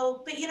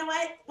so, but you know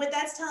what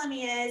that's telling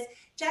me is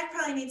Jack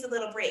probably needs a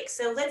little break.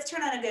 So let's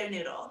turn on a Go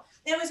Noodle.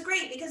 It was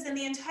great because then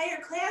the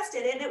entire class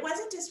did it, and it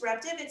wasn't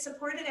disruptive. It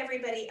supported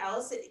everybody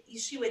else.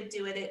 She would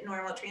do it at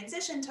normal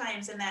transition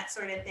times and that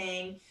sort of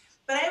thing.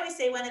 But I always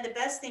say one of the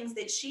best things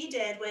that she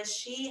did was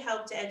she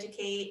helped to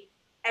educate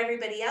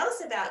everybody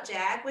else about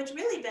Jack, which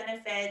really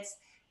benefits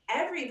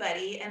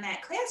everybody in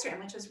that classroom,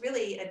 which was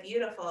really a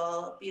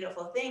beautiful,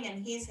 beautiful thing.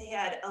 And he's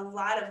had a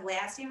lot of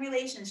lasting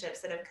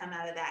relationships that have come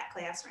out of that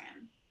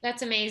classroom.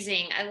 That's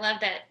amazing. I love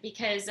that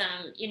because,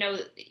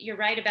 you're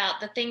right about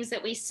the things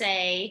that we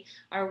say.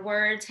 Our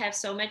words have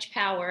so much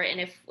power, and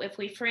if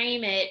we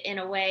frame it in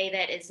a way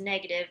that is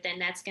negative, then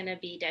that's going to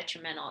be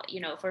detrimental.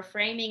 If we're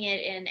framing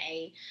it in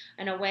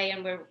a way,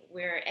 and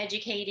we're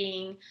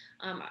educating,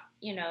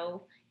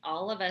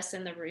 all of us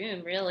in the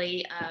room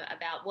really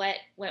about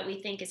what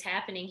we think is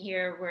happening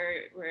here.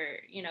 We're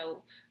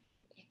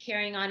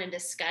carrying on a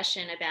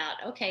discussion about,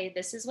 okay,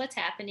 this is what's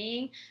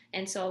happening,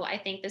 and so I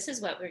think this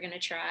is what we're going to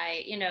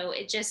try.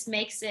 It just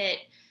makes it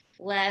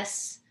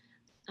less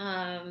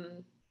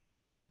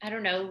I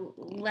don't know,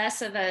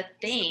 less of a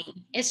thing.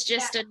 It's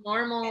just a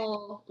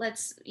normal,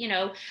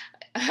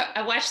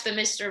 I watched the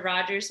Mr.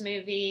 Rogers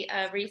movie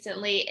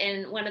recently,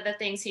 and one of the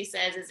things he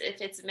says is if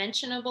it's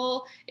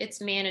mentionable, it's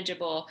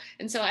manageable.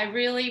 And so I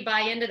really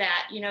buy into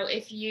that.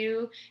 If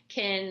you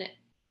can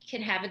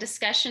have a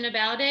discussion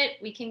about it,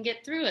 we can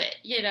get through it.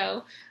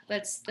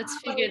 Let's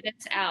figure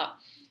this out.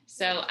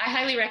 So I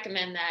highly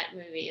recommend that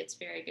movie. It's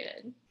very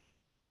good.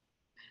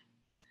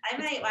 I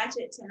might watch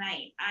it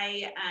tonight.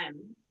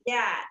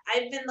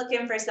 I've been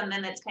looking for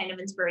something that's kind of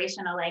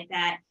inspirational like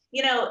that.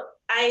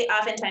 I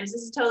oftentimes,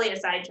 this is totally a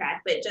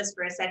sidetrack, but just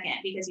for a second,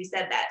 because you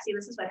said that, see,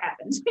 this is what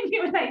happens when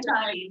you and I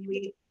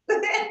talking.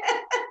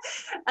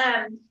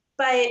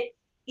 But,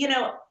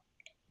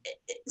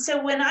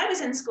 so when I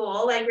was in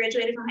school, I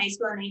graduated from high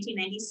school in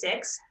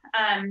 1996.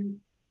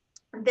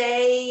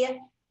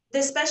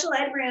 The special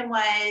ed room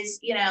was,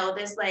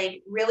 this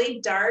like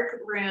really dark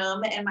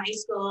room in my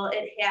school.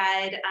 It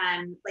had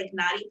like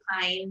knotty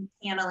pine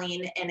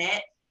paneling in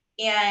it.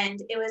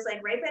 And it was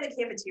like right by the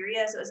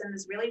cafeteria. So it was in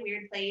this really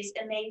weird place.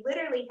 And they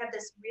literally had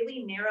this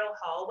really narrow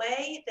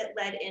hallway that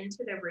led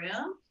into the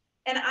room.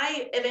 And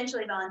I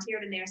eventually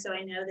volunteered in there, so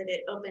I know that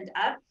it opened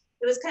up.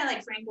 It was kind of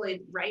like Frank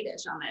Lloyd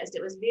Wright-ish almost.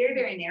 It was very,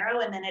 very narrow,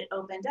 and then it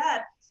opened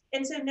up.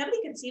 And so nobody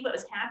could see what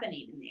was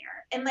happening in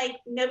there. And like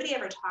nobody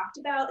ever talked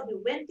about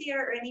who went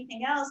there or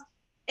anything else.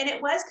 And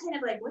it was kind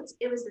of like,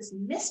 it was this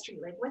mystery,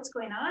 like what's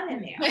going on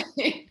in there?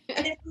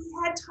 And if we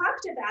had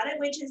talked about it,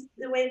 which is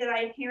the way that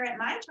I parent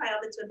my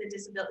child that's with a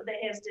disability,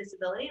 that has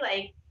disability,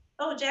 like,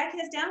 oh, Jack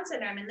has Down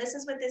syndrome, and this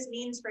is what this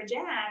means for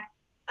Jack.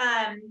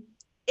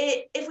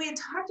 If we had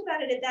talked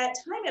about it at that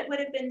time, it would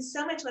have been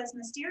so much less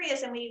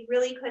mysterious, and we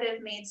really could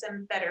have made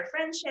some better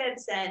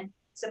friendships and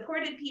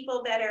supported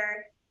people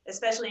better.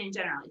 especially in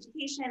general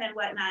education and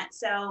whatnot.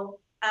 So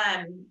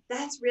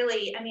that's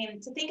really, I mean,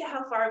 to think of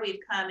how far we've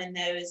come in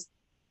those,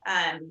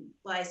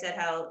 well, I said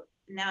how,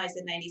 now I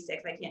said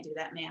 96, I can't do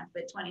that math,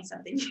 but 20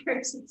 something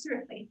years, it's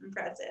really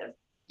impressive.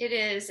 It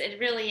is. It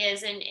really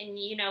is. And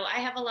you know, I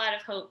have a lot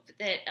of hope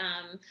that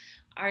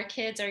our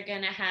kids are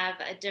going to have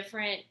a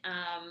different,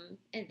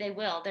 and they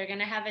will, they're going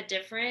to have a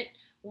different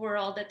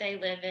world that they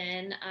live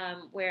in,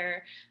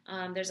 where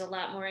there's a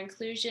lot more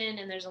inclusion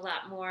and there's a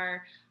lot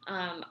more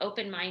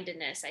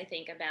open-mindedness, I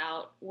think,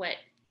 about what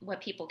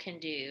people can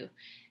do,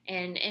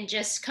 and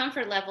just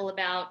comfort level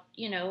about,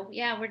 you know,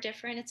 yeah, we're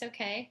different. It's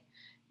okay.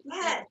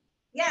 Yeah,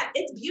 yeah,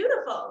 it's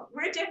beautiful.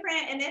 We're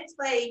different, and it's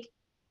like,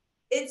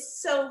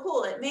 it's so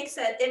cool. It makes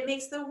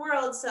the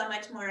world so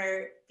much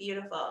more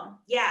beautiful.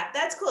 Yeah,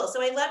 that's cool.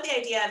 So I love the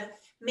idea of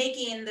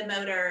making the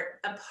motor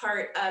a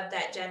part of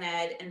that gen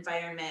ed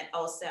environment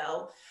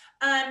also.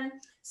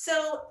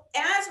 So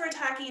as we're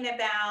talking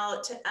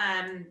about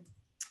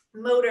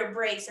motor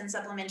breaks and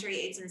supplementary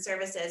aids and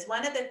services,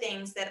 one of the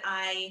things that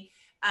I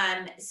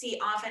see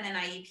often in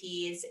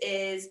IEPs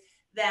is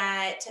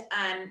that,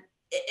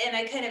 and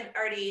I kind of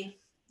already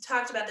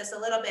talked about this a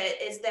little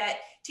bit, is that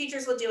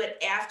teachers will do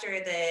it after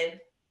the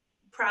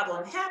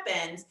problem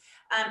happens.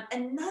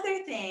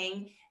 Another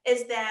thing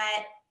is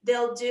that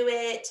they'll do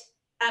it,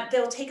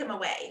 they'll take them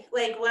away.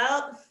 Like,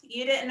 well,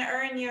 you didn't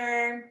earn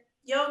your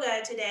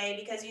yoga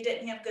today because you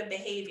didn't have good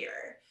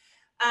behavior.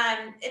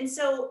 And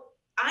so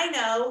I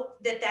know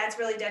that that's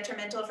really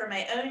detrimental for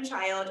my own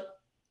child.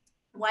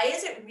 Why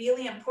is it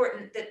really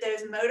important that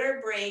those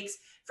motor breaks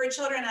for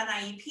children on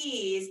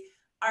IEPs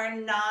are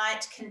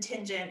not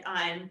contingent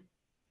on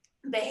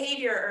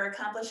behavior or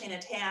accomplishing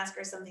a task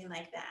or something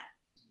like that?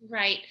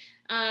 Right.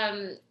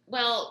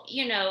 Well,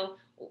 you know,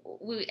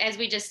 as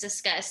we just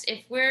discussed,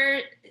 if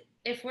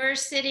we're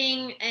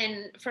sitting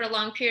and for a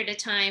long period of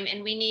time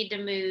and we need to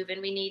move and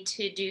we need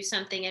to do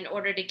something in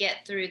order to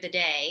get through the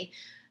day,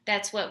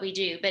 that's what we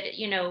do. But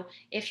you know,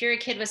 if you're a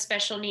kid with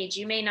special needs,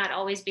 you may not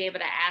always be able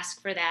to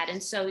ask for that,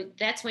 and so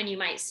that's when you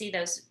might see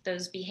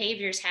those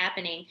behaviors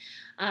happening.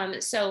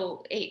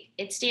 So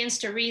it stands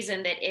to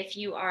reason that if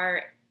you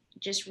are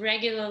just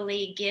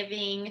regularly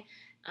giving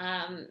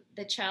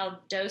the child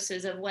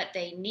doses of what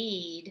they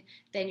need,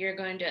 then you're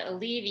going to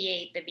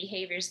alleviate the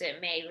behaviors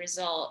that may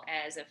result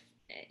as a,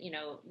 you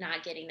know,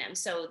 not getting them.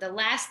 So the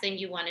last thing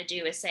you want to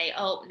do is say,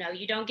 oh no,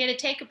 you don't get to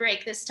take a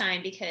break this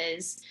time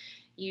because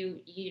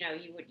you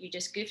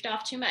just goofed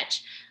off too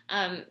much.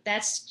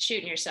 That's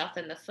shooting yourself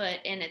in the foot,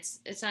 and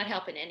it's not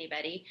helping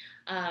anybody.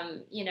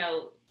 You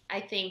know, I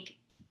think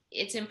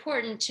it's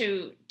important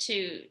to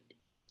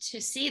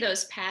see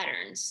those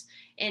patterns,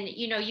 and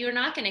you know, you're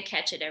not going to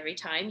catch it every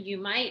time. You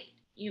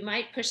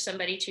might push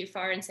somebody too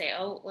far and say,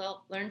 oh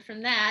well, learn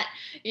from that,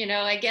 you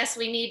know, I guess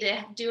we need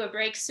to do a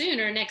break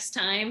sooner next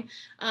time.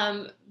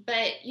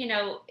 But you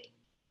know,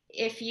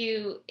 if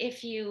you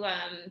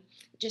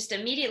just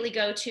immediately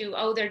go to,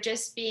 oh, they're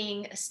just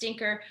being a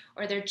stinker,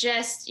 or they're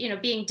just, you know,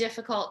 being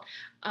difficult,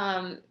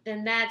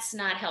 then that's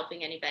not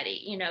helping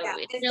anybody, you know. Yeah,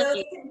 as though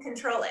you can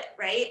control it,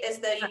 right? As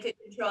though you could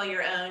control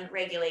your own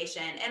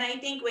regulation. And I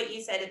think what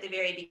you said at the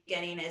very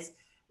beginning is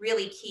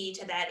really key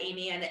to that,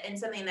 Amy, and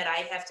something that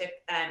I have to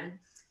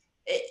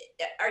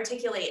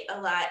articulate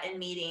a lot in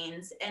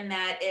meetings, and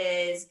that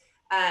is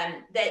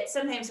that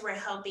sometimes we're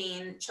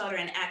helping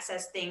children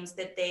access things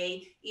that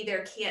they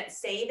either can't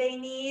say they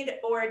need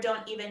or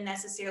don't even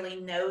necessarily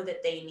know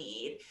that they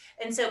need.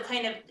 And so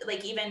kind of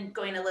like, even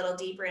going a little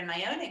deeper in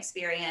my own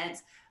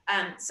experience,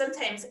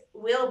 sometimes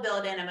we'll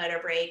build in a motor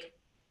break,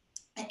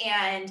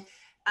 and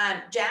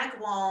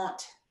Jack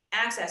won't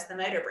access the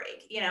motor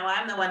break. You know,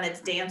 I'm the one that's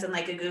dancing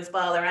like a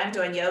goofball, or I'm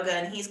doing yoga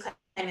and he's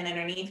climbing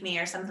underneath me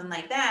or something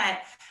like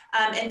that.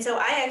 And so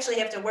I actually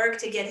have to work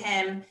to get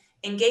him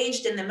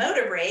engaged in the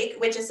motor break,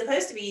 which is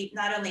supposed to be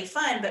not only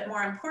fun, but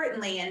more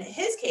importantly, in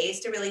his case,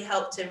 to really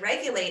help to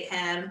regulate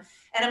him.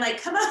 And I'm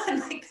like, come on,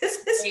 like, this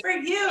is for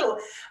you.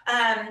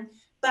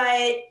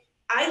 But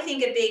I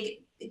think a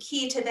big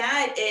key to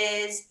that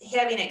is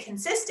having it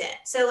consistent.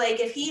 So like,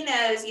 if he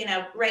knows, you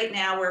know, right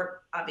now we're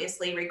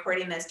obviously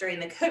recording this during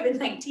the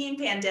COVID-19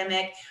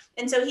 pandemic.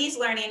 And so he's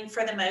learning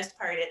for the most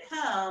part at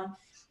home.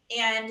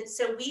 And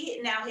so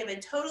we now have a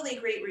totally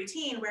great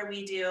routine where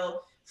we do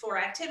 4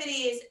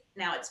 activities.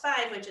 Now it's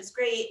 5, which is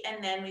great.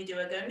 And then we do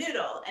a Go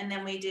Noodle, and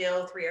then we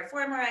do 3 or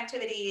 4 more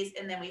activities.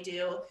 And then we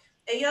do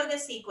a yoga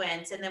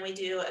sequence, and then we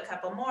do a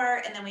couple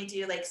more. And then we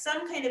do like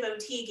some kind of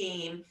OT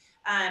game,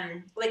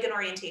 like an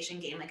orientation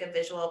game, like a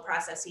visual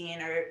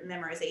processing or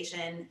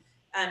memorization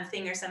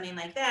thing or something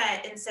like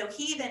that. And so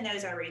he then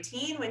knows our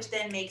routine, which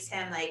then makes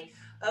him like,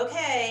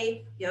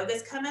 okay,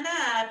 yoga's coming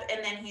up.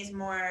 And then he's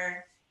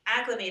more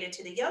acclimated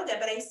to the yoga.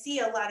 But I see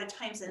a lot of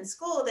times in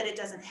school that it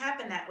doesn't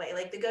happen that way.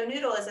 Like the Go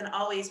Noodle isn't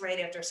always right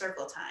after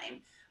circle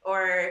time,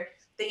 or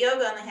the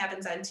yoga only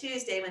happens on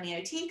Tuesday when the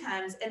OT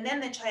comes. And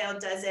then the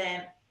child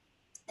doesn't,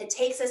 it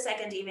takes a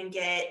second to even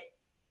get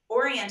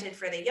oriented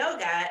for the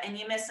yoga, and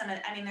you miss some of,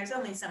 I mean, there's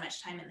only so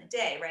much time in the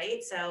day,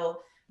 right?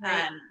 So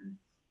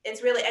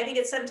it's really, I think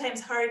it's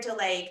sometimes hard to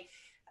like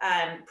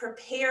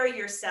prepare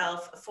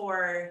yourself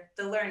for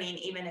the learning,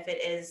 even if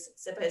it is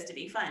supposed to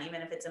be fun,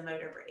 even if it's a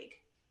motor break.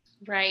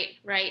 Right.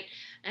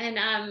 And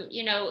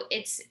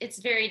it's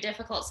very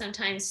difficult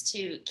sometimes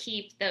to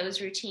keep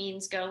those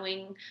routines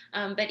going.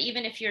 But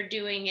even if you're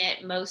doing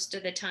it most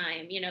of the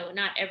time,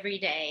 not every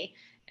day,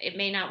 it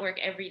may not work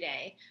every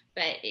day.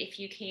 But if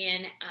you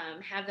can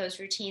have those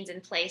routines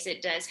in place,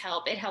 it does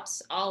help. It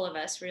helps all of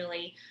us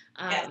really.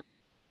 Yes.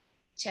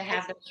 To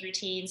have those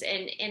routines,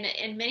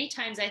 and many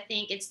times I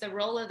think it's the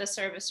role of the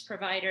service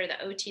provider,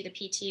 the OT, the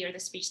PT, or the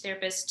speech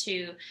therapist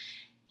to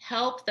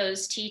help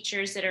those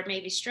teachers that are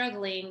maybe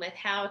struggling with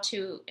how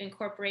to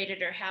incorporate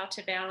it or how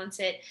to balance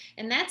it.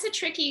 And that's a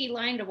tricky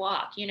line to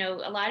walk.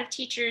 A lot of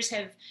teachers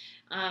have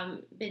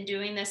been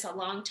doing this a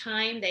long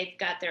time. They've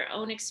got their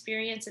own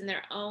experience and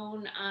their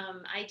own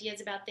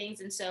ideas about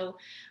things. And so,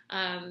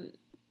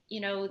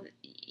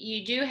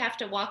 you do have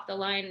to walk the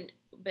line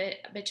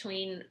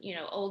between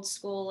old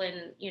school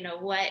and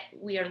what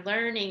we are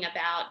learning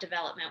about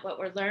development, what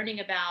we're learning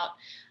about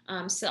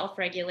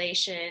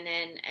self-regulation,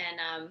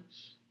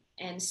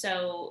 and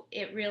so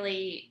it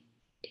really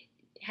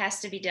has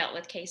to be dealt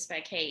with case by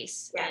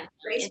case. Yeah,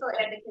 graceful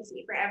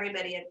advocacy for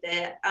everybody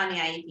on the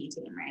IEP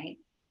team, right?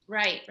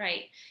 Right.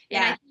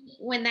 And I think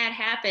when that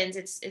happens,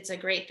 it's a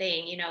great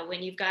thing,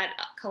 when you've got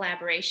a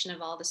collaboration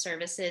of all the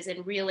services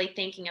and really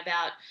thinking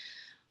about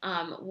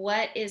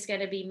what is going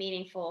to be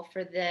meaningful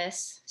for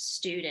this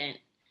student.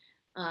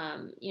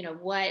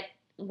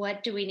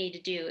 What do we need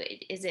to do?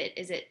 Is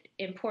it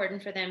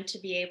important for them to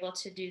be able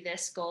to do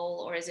this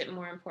goal, or is it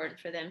more important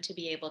for them to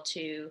be able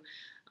to,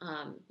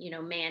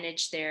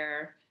 manage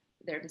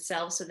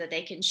themselves so that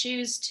they can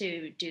choose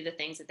to do the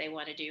things that they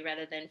want to do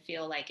rather than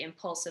feel like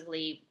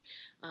impulsively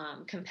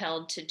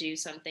compelled to do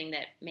something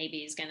that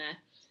maybe is going to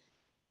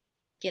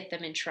get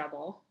them in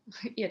trouble,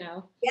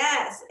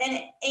 Yes. And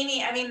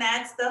Amy, I mean,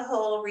 that's the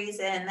whole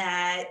reason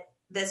that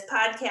this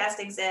podcast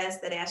exists,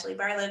 that Ashley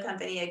Barlow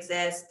Company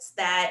exists,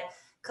 that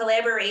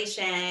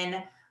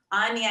collaboration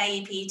on the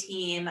IEP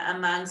team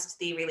amongst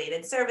the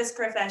related service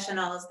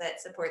professionals that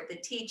support the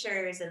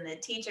teachers, and the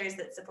teachers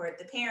that support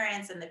the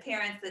parents, and the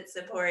parents that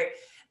support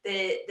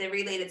the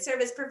related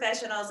service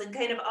professionals, and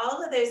kind of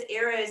all of those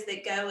arrows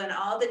that go in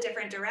all the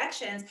different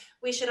directions.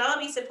 We should all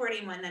be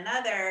supporting one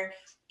another.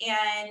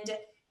 And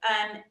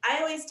I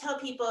always tell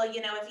people,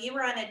 if you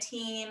were on a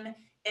team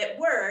at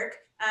work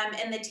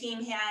and the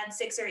team had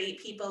 6 or 8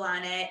 people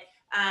on it,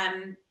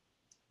 and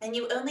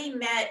you only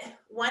met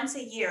once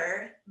a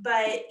year,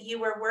 but you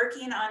were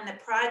working on the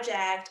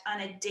project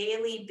on a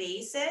daily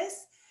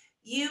basis,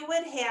 you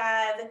would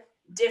have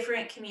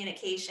different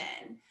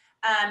communication.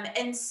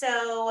 And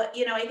so,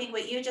 I think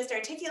what you just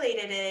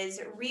articulated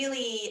is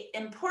really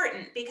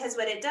important, because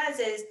what it does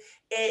is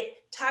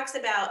it talks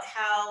about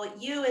how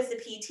you as the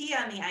PT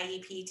on the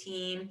IEP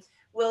team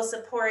will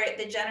support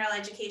the general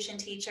education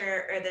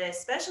teacher or the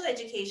special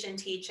education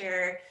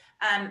teacher,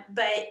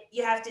 but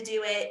you have to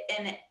do it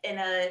in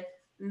a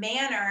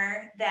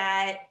manner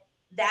that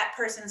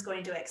person's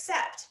going to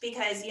accept,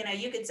 because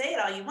you could say it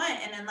all you want,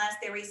 and unless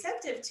they're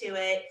receptive to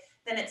it,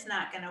 then it's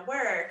not going to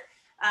work.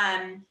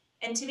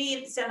 And to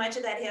me, so much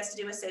of that has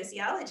to do with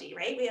sociology,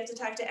 right? We have to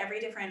talk to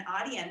every different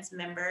audience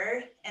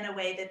member in a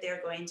way that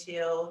they're going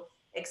to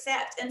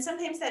accept. And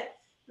sometimes that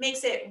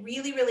makes it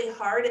really, really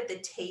hard at the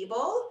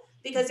table,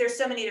 because there's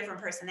so many different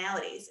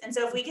personalities. And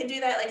so if we can do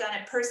that like on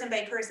a person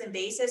by person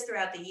basis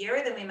throughout the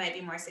year, then we might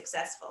be more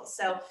successful.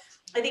 So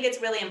I think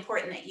it's really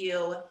important that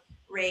you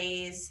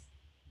raise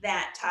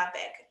that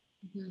topic.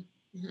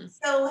 Mm-hmm.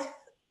 So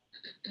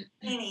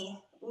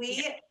Amy,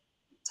 we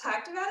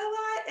talked about a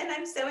lot, and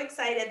I'm so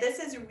excited. This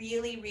is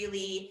really,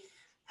 really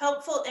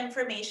helpful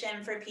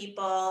information for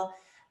people.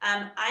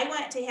 I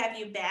want to have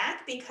you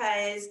back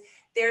because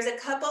there's a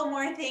couple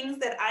more things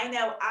that I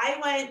know I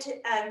want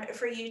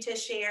for you to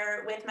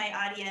share with my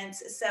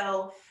audience.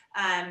 So,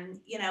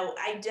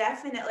 I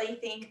definitely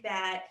think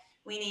that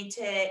we need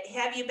to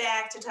have you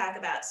back to talk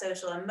about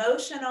social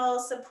emotional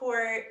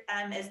support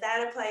as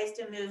that applies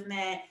to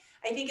movement.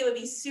 I think it would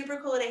be super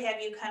cool to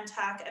have you come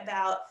talk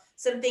about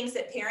some things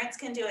that parents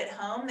can do at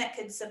home that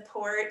could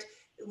support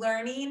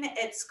learning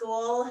at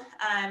school.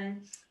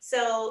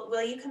 So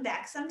will you come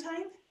back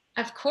sometime?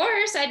 Of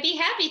course, I'd be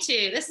happy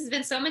to. This has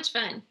been so much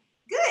fun.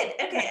 Good.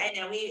 Okay. I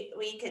know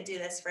we could do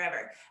this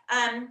forever.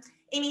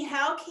 Amy,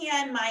 how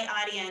can my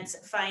audience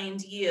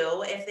find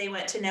you if they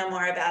want to know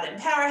more about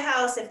Empower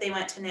House, if they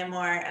want to know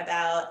more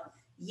about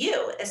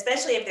you,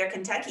 especially if they're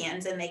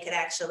Kentuckians and they could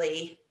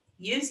actually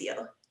use you?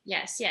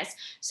 Yes.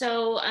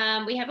 So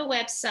we have a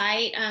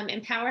website,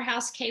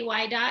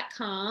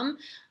 empowerhouseky.com.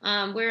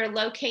 We're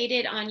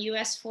located on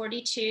US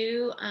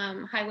 42,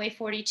 Highway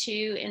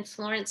 42 in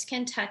Florence,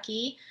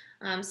 Kentucky,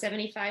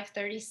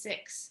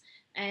 7536.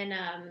 And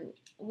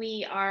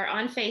we are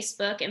on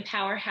Facebook,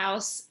 Empower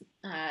House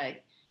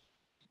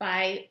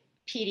by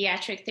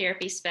Pediatric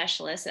Therapy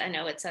Specialists. I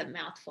know it's a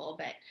mouthful,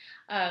 but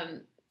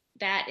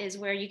that is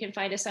where you can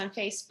find us on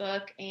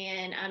Facebook,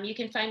 and you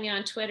can find me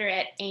on Twitter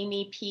at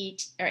Amy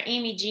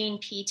Jean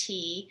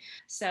PT.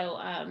 So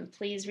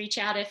please reach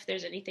out if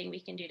there's anything we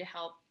can do to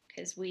help,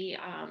 because we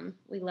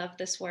love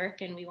this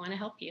work and we want to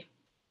help you.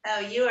 Oh,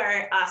 you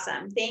are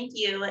awesome. Thank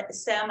you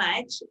so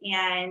much.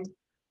 And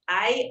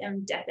I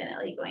am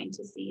definitely going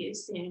to see you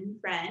soon,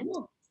 friend.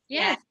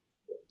 Yes.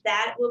 And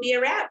that will be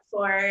a wrap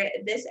for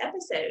this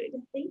episode.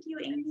 Thank you,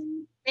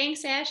 Amy.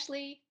 Thanks,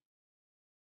 Ashley.